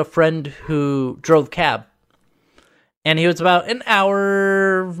I had a friend who drove cab, and he was about an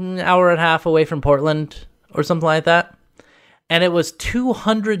hour and a half away from Portland or something like that. And it was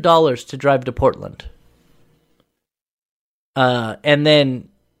 $200 to drive to Portland. And then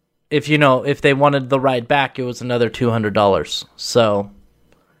if they wanted the ride back, it was another $200. So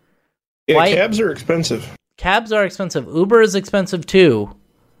yeah, cabs are expensive. Cabs are expensive. Uber is expensive too.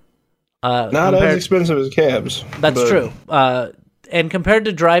 Not as expensive as cabs. That's true. And compared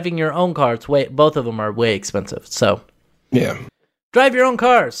to driving your own car, both of them are way expensive. So yeah, drive your own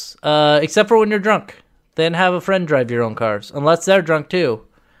cars, except for when you're drunk. Then have a friend drive your own cars, unless they're drunk too.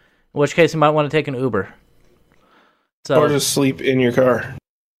 In which case, you might want to take an Uber. Or just sleep in your car.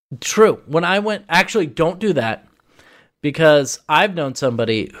 True. When I went, actually, don't do that, because I've known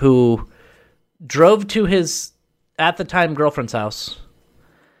somebody who drove to his, at the time, girlfriend's house,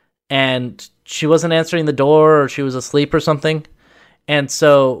 and she wasn't answering the door, or she was asleep or something, and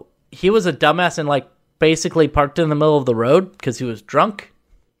so he was a dumbass and basically parked in the middle of the road because he was drunk.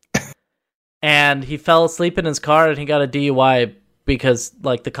 And he fell asleep in his car, and he got a DUI because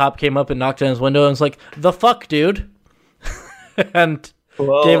the cop came up and knocked on his window and was like, "The fuck, dude," and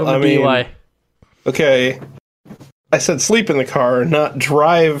gave him a DUI. Okay, I said sleep in the car, not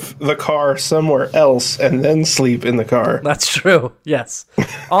drive the car somewhere else and then sleep in the car. That's true. Yes.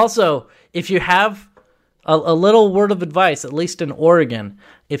 Also, if you have a little word of advice, at least in Oregon,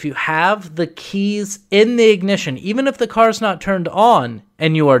 if you have the keys in the ignition, even if the car's not turned on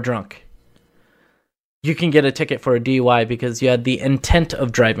and you are drunk, you can get a ticket for a DUI because you had the intent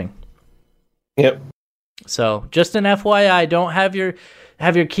of driving. Yep. So, just an FYI, don't have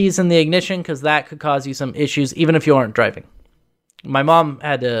your keys in the ignition, because that could cause you some issues, even if you aren't driving. My mom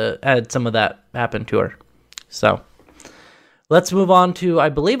had some of that happen to her. So, let's move on to, I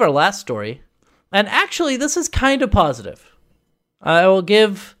believe, our last story. And actually, this is kind of positive. I will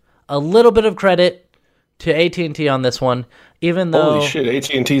give a little bit of credit to AT&T on this one, even though... Holy shit,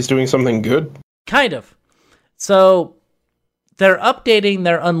 AT&T is doing something good? Kind of. So, they're updating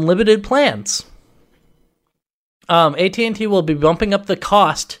their unlimited plans. AT&T will be bumping up the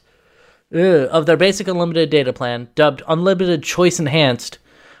cost of their basic unlimited data plan, dubbed Unlimited Choice Enhanced,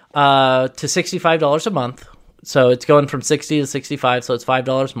 to $65 a month. So, it's going from $60 to $65, so it's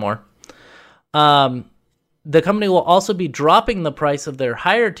 $5 more. The company will also be dropping the price of their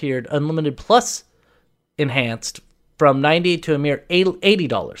higher-tiered Unlimited Plus Enhanced from $90 to a mere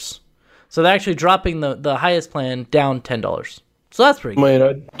 $80. So they're actually dropping the highest plan down $10. So that's pretty good. Wait,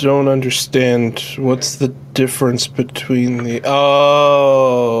 I don't understand. What's the difference between the...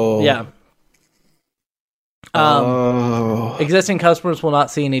 Oh. Yeah. Existing customers will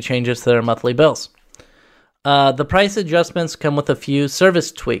not see any changes to their monthly bills. The price adjustments come with a few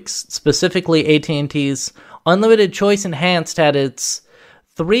service tweaks. Specifically, AT&T's Unlimited Choice Enhanced had its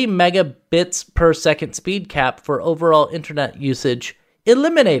 3 megabits per second speed cap for overall internet usage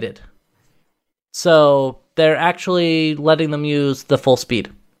eliminated. So they're actually letting them use the full speed,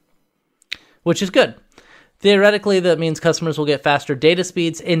 which is good. Theoretically, that means customers will get faster data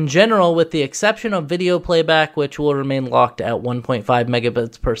speeds in general, with the exception of video playback, which will remain locked at 1.5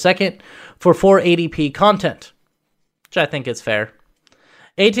 megabits per second for 480p content, which I think is fair.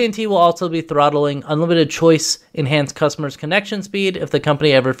 AT&T will also be throttling Unlimited Choice Enhanced customers' connection speed if the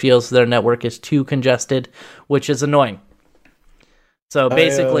company ever feels their network is too congested, which is annoying. So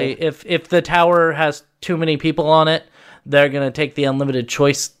basically, if the tower has too many people on it, they're going to take the Unlimited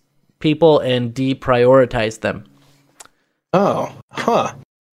Choice people and deprioritize them. Oh, huh.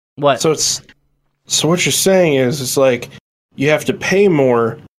 What? So what you're saying is it's like you have to pay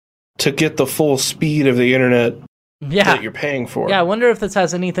more to get the full speed of the internet that you're paying for. Yeah, I wonder if this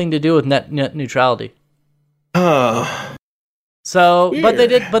has anything to do with net neutrality. So,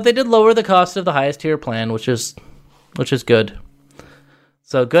 Weird. but they did lower the cost of the highest tier plan, which is good.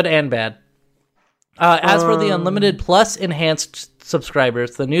 So good and bad. As for the Unlimited Plus Enhanced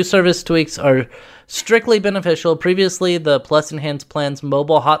subscribers, the new service tweaks are strictly beneficial. Previously, the Plus Enhanced plan's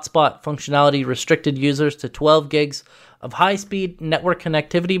mobile hotspot functionality restricted users to 12 gigs of high-speed network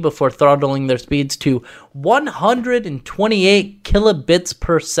connectivity before throttling their speeds to 128 kilobits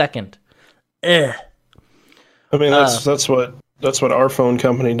per second. Ugh. I mean, that's what our phone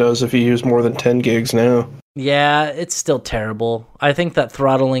company does if you use more than 10 gigs now. Yeah, it's still terrible. I think that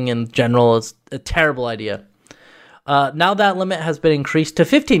throttling in general is a terrible idea. Now that limit has been increased to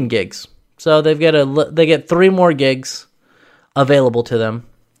 15 gigs. So they get 3 more gigs available to them.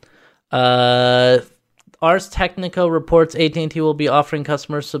 Ars Technica reports AT&T will be offering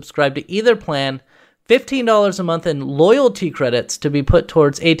customers subscribed to either plan $15 a month in loyalty credits to be put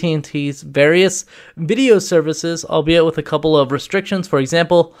towards AT&T's various video services, albeit with a couple of restrictions. For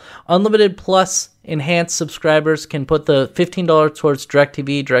example, Unlimited Plus Enhanced subscribers can put the $15 towards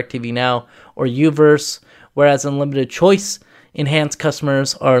DirecTV, DirecTV Now, or Uverse, whereas Unlimited Choice Enhanced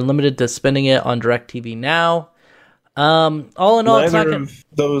customers are limited to spending it on DirecTV Now. All in all, it's not Neither of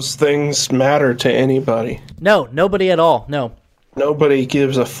those things matter to anybody. No, nobody at all. No. Nobody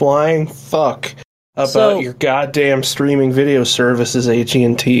gives a flying fuck about your goddamn streaming video services,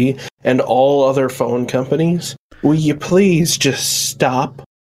 AT&T, and all other phone companies. Will you please just stop?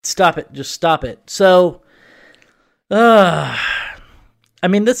 Stop it. Just stop it. So, I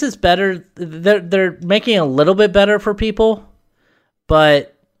mean, this is better. They're making it a little bit better for people,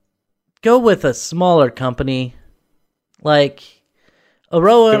 but go with a smaller company. Like,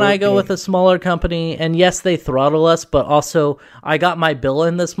 Aroa and I go with a smaller company, and yes, they throttle us, but also, I got my bill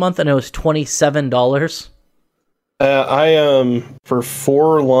in this month, and it was $27. I for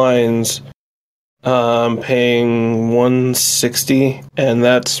 4 lines, paying $160, and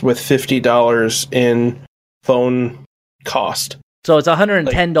that's with $50 in phone cost. So it's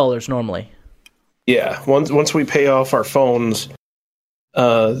 $110 normally. Yeah, once we pay off our phones,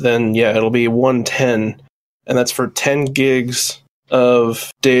 then yeah, it'll be $110, and that's for 10 gigs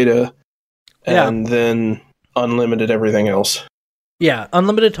of data, and then unlimited everything else. Yeah,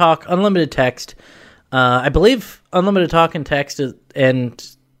 unlimited talk, unlimited text. I believe unlimited talk and text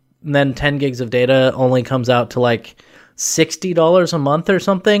and then 10 gigs of data only comes out to like $60 a month or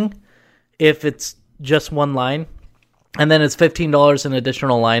something if it's just one line. And then it's $15 an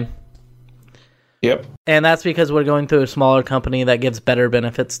additional line. Yep. And that's because we're going through a smaller company that gives better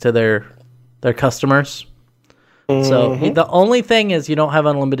benefits to their customers. Mm-hmm. So the only thing is you don't have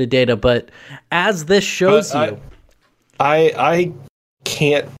unlimited data, but as this shows you... I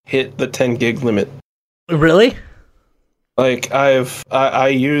can't hit the 10 gig limit. Really? Like, I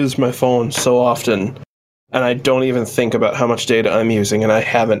use my phone so often, and I don't even think about how much data I'm using, and I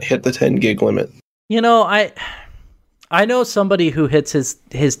haven't hit the 10 gig limit. You know, I know somebody who hits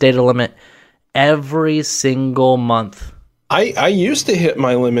his data limit every single month. I used to hit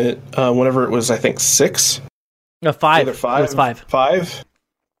my limit whenever it was, I think, 6. No, 5. Either 5. It was 5. 5?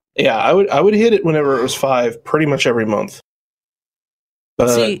 Yeah, I would hit it whenever it was 5, pretty much every month. But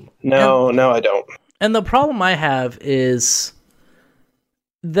see, now I don't. And the problem I have is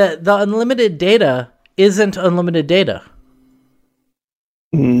that the unlimited data isn't unlimited data.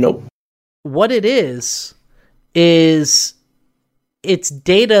 Nope. What it is it's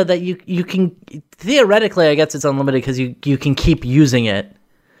data that you can theoretically, I guess it's unlimited because you can keep using it,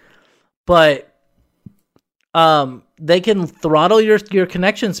 but they can throttle your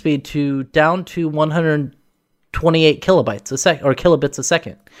connection speed down to 128 kilobytes a second or kilobits a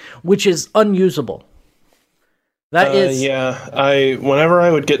second, which is unusable. That is whenever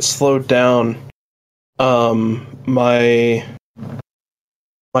I would get slowed down, my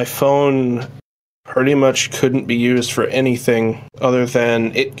phone pretty much couldn't be used for anything other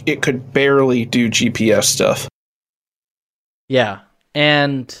than it could barely do GPS stuff. Yeah,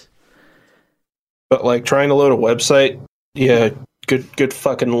 but like trying to load a website, yeah, good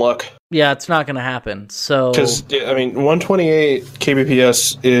fucking luck. Yeah, it's not going to happen. So because I mean, 128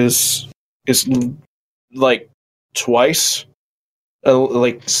 kbps is like twice,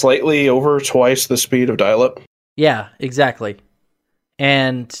 like slightly over twice the speed of dial-up. Yeah, exactly.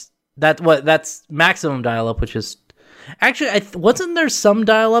 And that's maximum dial-up, which is actually wasn't there some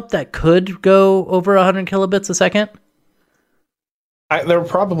dial-up that could go over 100 kilobits a second? There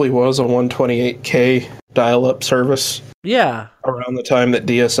probably was a 128K dial-up service. Yeah, around the time that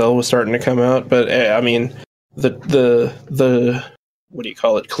DSL was starting to come out, but I mean, the what do you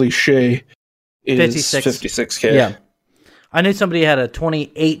call it? Cliche is 56K. Yeah, I knew somebody had a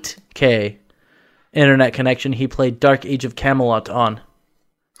 28K internet connection he played Dark Age of Camelot on.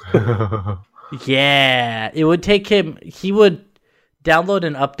 Yeah, it would take him. He would download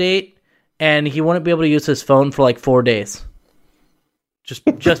an update, and he wouldn't be able to use his phone for like 4 days, just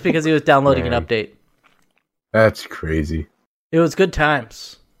because he was downloading an update. That's crazy. It was good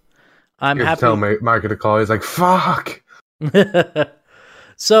times. I'm You happy. tell Mark to call. He's like, "Fuck."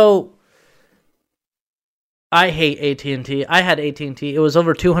 So, I hate AT&T. I had AT&T. It was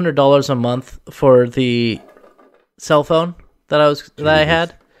over $200 a month for the cell phone that I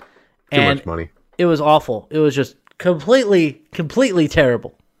had. Too much money. It was awful. It was just completely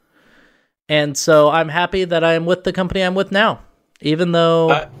terrible. And so I'm happy that I'm with the company I'm with now, even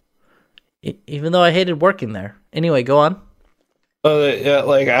though I hated working there. Anyway, go on. Yeah,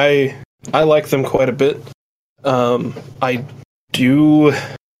 like I like them quite a bit. I do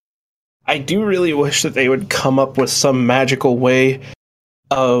really wish that they would come up with some magical way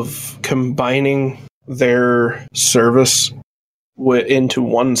of combining their service into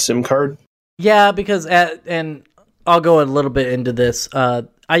one SIM card. Yeah, because and I'll go a little bit into this.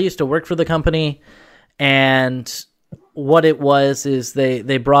 I used to work for the company, and what it was is they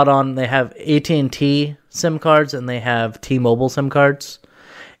have AT&T SIM cards and they have T-Mobile SIM cards,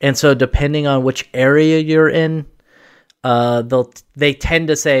 and so depending on which area you're in, they tend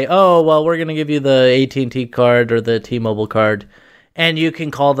to say, oh well, we're gonna give you the AT&T card or the T-Mobile card, and you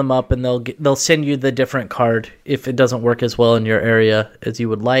can call them up and they'll send you the different card if it doesn't work as well in your area as you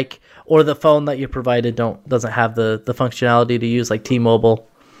would like, or the phone that you provided doesn't have the functionality to use like T-Mobile.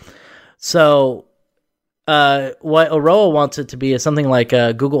 So what Aroa wants it to be is something like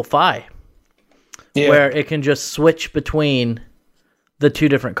Google Fi, where it can just switch between the two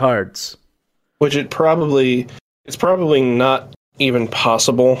different cards. Which it's probably not even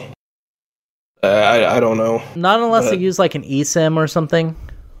possible. I don't know. Not unless they use like an eSIM or something.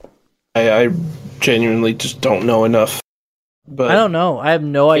 I genuinely just don't know enough. But I don't know. I have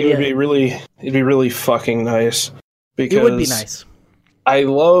no idea. It'd be really fucking nice. Because it would be nice. I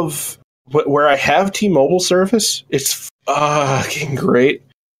love where I have T-Mobile service. It's fucking great.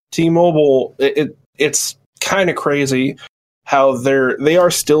 T-Mobile, it's kind of crazy how they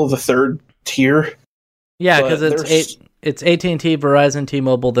are still the third tier. Yeah, because it's AT&T, Verizon,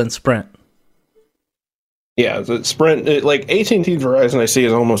 T-Mobile, then Sprint. Yeah, the Sprint, like AT&T, Verizon, I see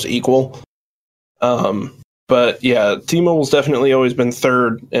is almost equal. But yeah, T-Mobile's definitely always been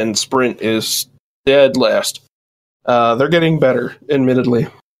third, and Sprint is dead last. They're getting better, admittedly,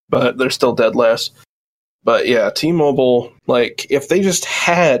 but they're still dead last. But yeah, T-Mobile, like, if they just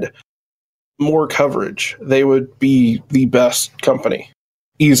had more coverage, they would be the best company.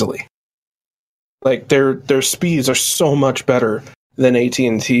 Easily. Like, their speeds are so much better than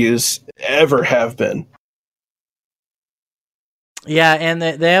AT&T's ever have been. Yeah, and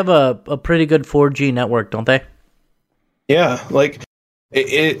they have a pretty good 4G network, don't they? Yeah, like,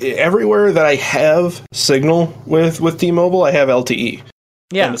 everywhere that I have signal with T-Mobile, I have LTE.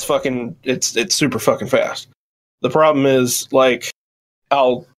 Yeah. And it's super fucking fast. The problem is, like,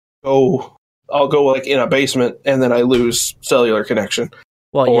 I'll go like in a basement and then I lose cellular connection.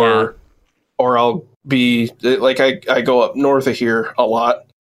 Well, Or I'll be like, I go up north of here a lot,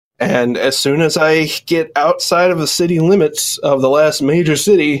 and as soon as I get outside of the city limits of the last major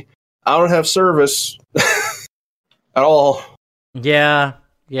city, I don't have service at all. Yeah.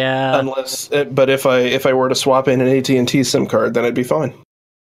 But if I were to swap in an AT&T SIM card, then I'd be fine.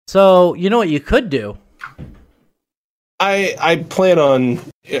 So, you know what you could do? I plan on...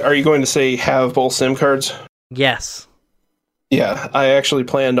 Are you going to say have both SIM cards? Yes. Yeah, I actually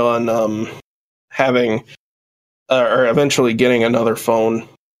planned on having... or eventually getting another phone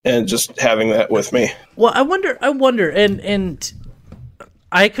and just having that with me. Well, I wonder, and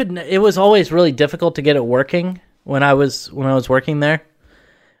I couldn't... It was always really difficult to get it working when I was working there.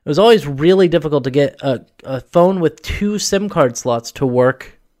 It was always really difficult to get a phone with two SIM card slots to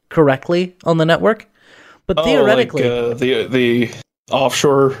work correctly on the network. But theoretically, like, the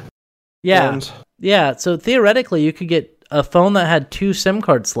offshore ones? Yeah. So theoretically, you could get a phone that had two SIM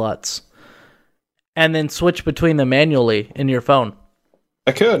card slots, and then switch between them manually in your phone.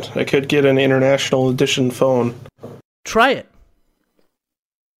 I could get an international edition phone. Try it.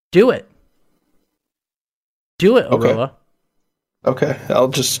 Do it, Aroa. Okay, I'll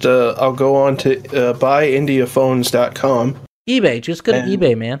just I'll go on to buyindiaphones.com. eBay, just go to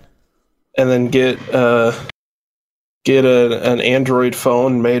eBay, man. And then get an Android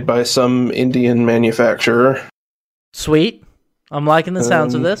phone made by some Indian manufacturer. Sweet. I'm liking the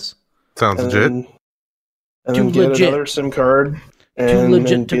sounds of this. Sounds legit. And then get another SIM card. Too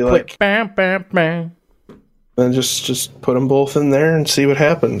legit to quit. Like, bam, bam, bam. then just put them both in there and see what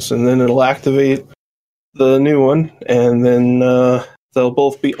happens. And then it'll activate the new one, and then they'll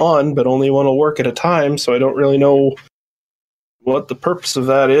both be on, but only one will work at a time. So I don't really know what the purpose of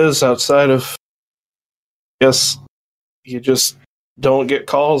that is outside of, I guess, you just don't get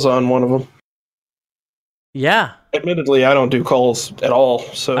calls on one of them. Yeah. Admittedly, I don't do calls at all.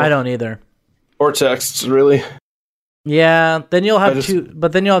 So I don't either. Or texts, really. Yeah, then you'll have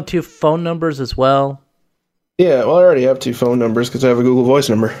two phone numbers as well. Yeah, well, I already have 2 phone numbers because I have a Google Voice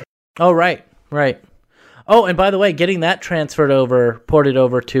number. Oh, right. Oh, and by the way, getting that ported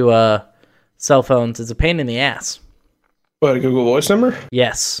over to cell phones is a pain in the ass. What, a Google Voice number?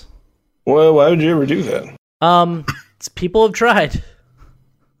 Yes. Well, why would you ever do that? People have tried.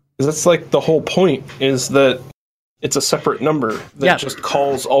 Because that's like the whole point, is that it's a separate number that just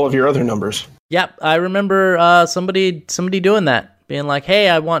calls all of your other numbers. Yep, I remember somebody doing that, being like, "Hey,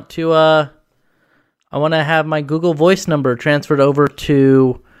 I want to have my Google Voice number transferred over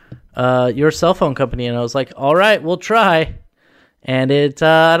to your cell phone company," and I was like, "All right, we'll try." And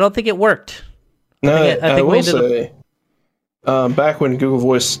I don't think it worked. I will say, back when Google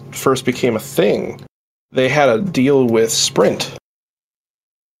Voice first became a thing, they had a deal with Sprint.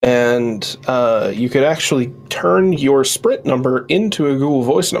 And you could actually turn your Sprint number into a Google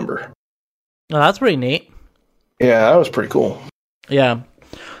Voice number. Oh, that's pretty neat. Yeah, that was pretty cool. Yeah.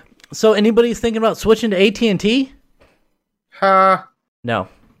 So anybody's thinking about switching to AT&T? No,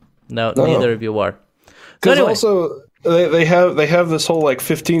 neither of you are. Because anyway. Also, they have this whole like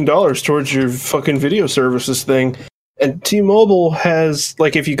 $15 towards your fucking video services thing, and T-Mobile has,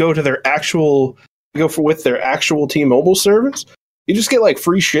 like, if you go to their actual T-Mobile service, you just get like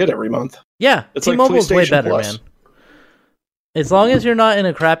free shit every month. Yeah, it's T-Mobile's like way better, Plus. man. As long as you're not in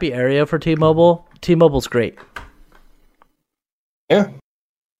a crappy area for T-Mobile, T-Mobile's great. Yeah.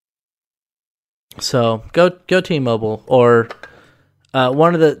 So go T-Mobile, or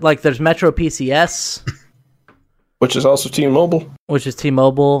one of the, like, there's Metro PCS, which is also T-Mobile. Which is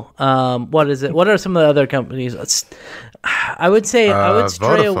T-Mobile. What is it? What are some of the other companies? I would say I would stray.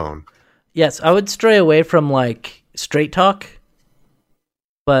 Vodafone. Yes, I would stray away from like Straight Talk,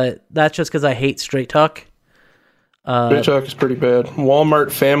 but that's just because I hate Straight Talk. Straight Talk is pretty bad.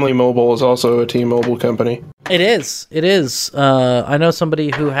 Walmart Family Mobile is also a T-Mobile company. It is. I know somebody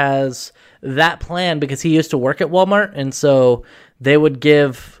who has that plan because he used to work at Walmart, and so they would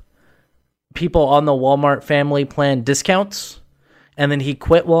give people on the Walmart family plan discounts, and then he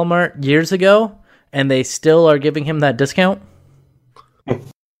quit Walmart years ago, and they still are giving him that discount.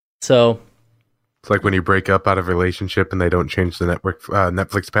 So it's like when you break up out of a relationship and they don't change the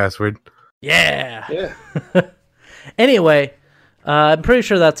Netflix password. Yeah. Anyway, I'm pretty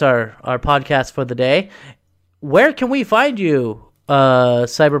sure that's our podcast for the day. Where can we find you,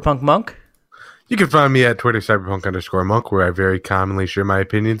 Cyberpunk Monk? You can find me at Twitter, cyberpunk_monk, where I very commonly share my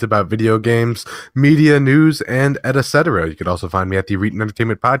opinions about video games, media, news, and etc. You can also find me at the Reetin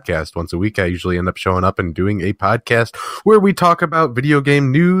Entertainment Podcast. Once a week, I usually end up showing up and doing a podcast where we talk about video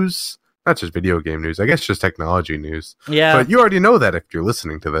game news. Not just video game news, I guess just technology news. Yeah. But you already know that if you're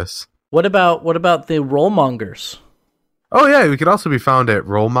listening to this. What about the Rollmongers? Oh, yeah, we could also be found at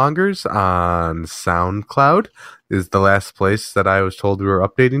Rollmongers on SoundCloud, is the last place that I was told we were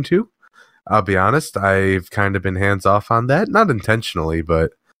updating to. I'll be honest, I've kind of been hands-off on that. Not intentionally,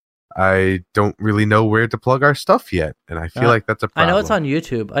 but I don't really know where to plug our stuff yet, and I feel like that's a problem. I know it's on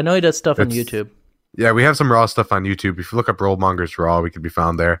YouTube. I know he does stuff on YouTube. Yeah, we have some Raw stuff on YouTube. If you look up Rollmongers Raw, we could be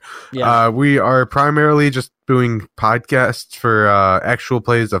found there. Yeah. We are primarily just doing podcasts for actual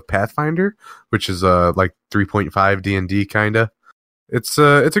plays of Pathfinder, which is like 3.5 D&D kind of. It's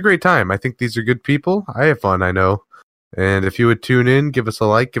a great time. I think these are good people. I have fun, I know. And if you would tune in, give us a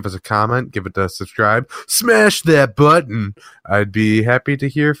like, give us a comment, give it a subscribe, smash that button. I'd be happy to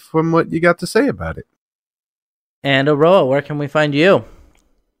hear from what you got to say about it. And Aroa, where can we find you?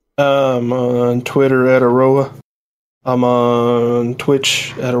 I'm on Twitter at Aroa. I'm on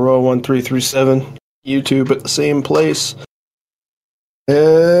Twitch at Aroa1337. YouTube at the same place.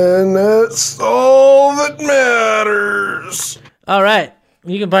 And that's all that matters. All right.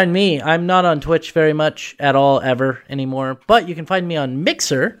 You can find me. I'm not on Twitch very much at all ever anymore, but you can find me on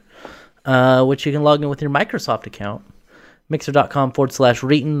Mixer, which you can log in with your Microsoft account.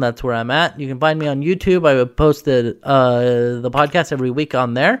 Mixer.com/Reetin. That's where I'm at. You can find me on YouTube. I post the podcast every week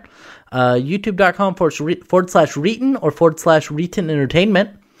on there. YouTube.com/Reetin or /Reetin Entertainment.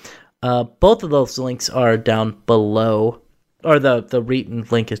 Both of those links are down below, or the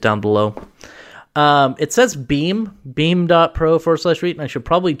Reetin link is down below. It says beam.pro/Reetin. I should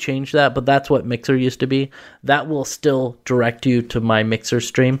probably change that, but that's what Mixer used to be. That will still direct you to my Mixer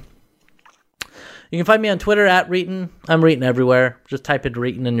stream. You can find me on Twitter at Reeton. I'm Reeton everywhere. Just type in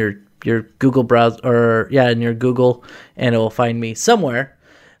Reeton in your Google browser, or in your Google, and it will find me somewhere.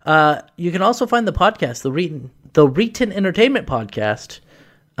 You can also find the podcast, the Reeton Entertainment Podcast,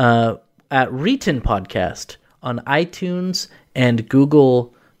 at Reeton Podcast on iTunes and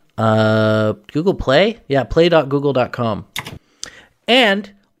Google Play. Yeah, play.google.com.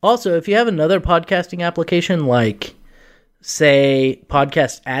 And also, if you have another podcasting application like, say,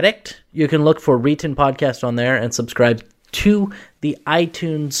 Podcast Addict, you can look for Reeton Podcast on there and subscribe to the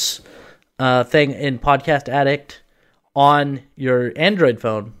iTunes thing in Podcast Addict on your Android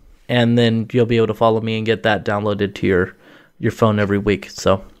phone, and then you'll be able to follow me and get that downloaded to your phone every week.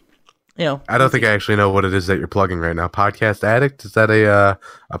 So, I don't think I actually know what it is that you're plugging right now. Podcast Addict? Is that a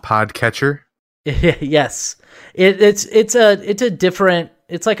podcatcher? Yes, it's a different.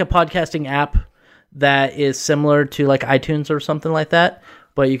 It's like a podcasting app that is similar to like iTunes or something like that,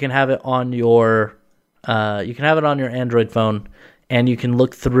 but you can have it on your Android phone, and you can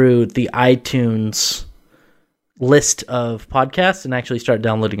look through the iTunes list of podcasts and actually start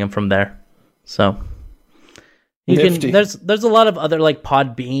downloading them from there. So you Nifty. can. There's a lot of other like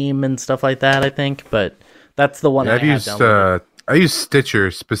Podbeam and stuff like that, I think, but that's the one I've used. I use Stitcher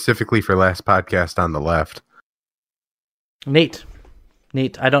specifically for Last Podcast on the Left. Neat.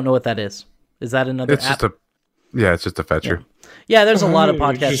 I don't know what that is. Is that another It's app? it's just a fetcher. Yeah, there's a lot of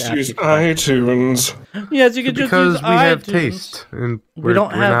podcast Just apps. use iTunes. Yes, you can just Because use we have iTunes. taste, and We we're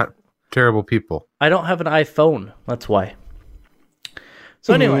don't have- not terrible people. I don't have an iPhone. That's why.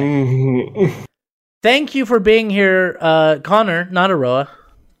 So anyway, thank you for being here, Connor, not Aroa.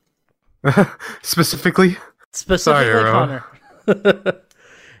 Specifically, Specifically, Sorry, Aroa. Connor.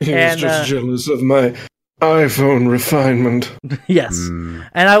 He And, was just jealous of my iPhone refinement. Yes. Mm,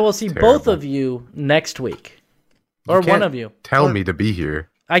 And I will see both terrible. of you next week. Or one can't of you. tell Or- me to be here.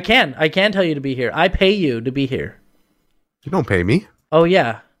 I can tell you to be here. I pay you to be here. You don't pay me. Oh,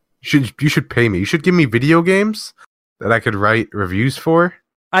 yeah. You should pay me. You should give me video games that I could write reviews for.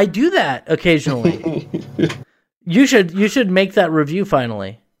 I do that occasionally. You should make that review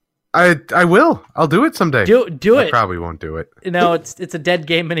finally. I will. I'll do it someday. Do I it. probably won't do it. No, it's a dead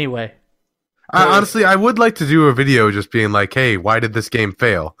game anyway. Honestly, I would like to do a video just being like, "Hey, why did this game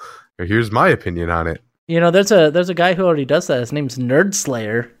fail?" Or, here's my opinion on it. There's a guy who already does that. His name's Nerd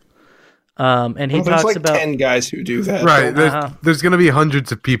Slayer. And he Well, there's talks like about 10 guys who do that. Right. Uh-huh. There's going to be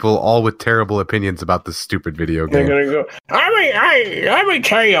hundreds of people, all with terrible opinions about this stupid video They're game. gonna go, let me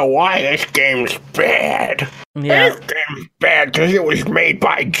tell you why this game's bad. yeah. This game's bad because it was made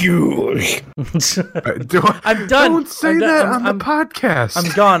by Jews. I'm done. Don't say I'm done. that I'm- on the podcast.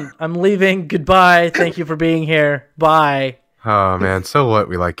 I'm gone. I'm leaving. Goodbye. Thank you for being here. Bye. Oh man, so what?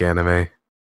 We like anime.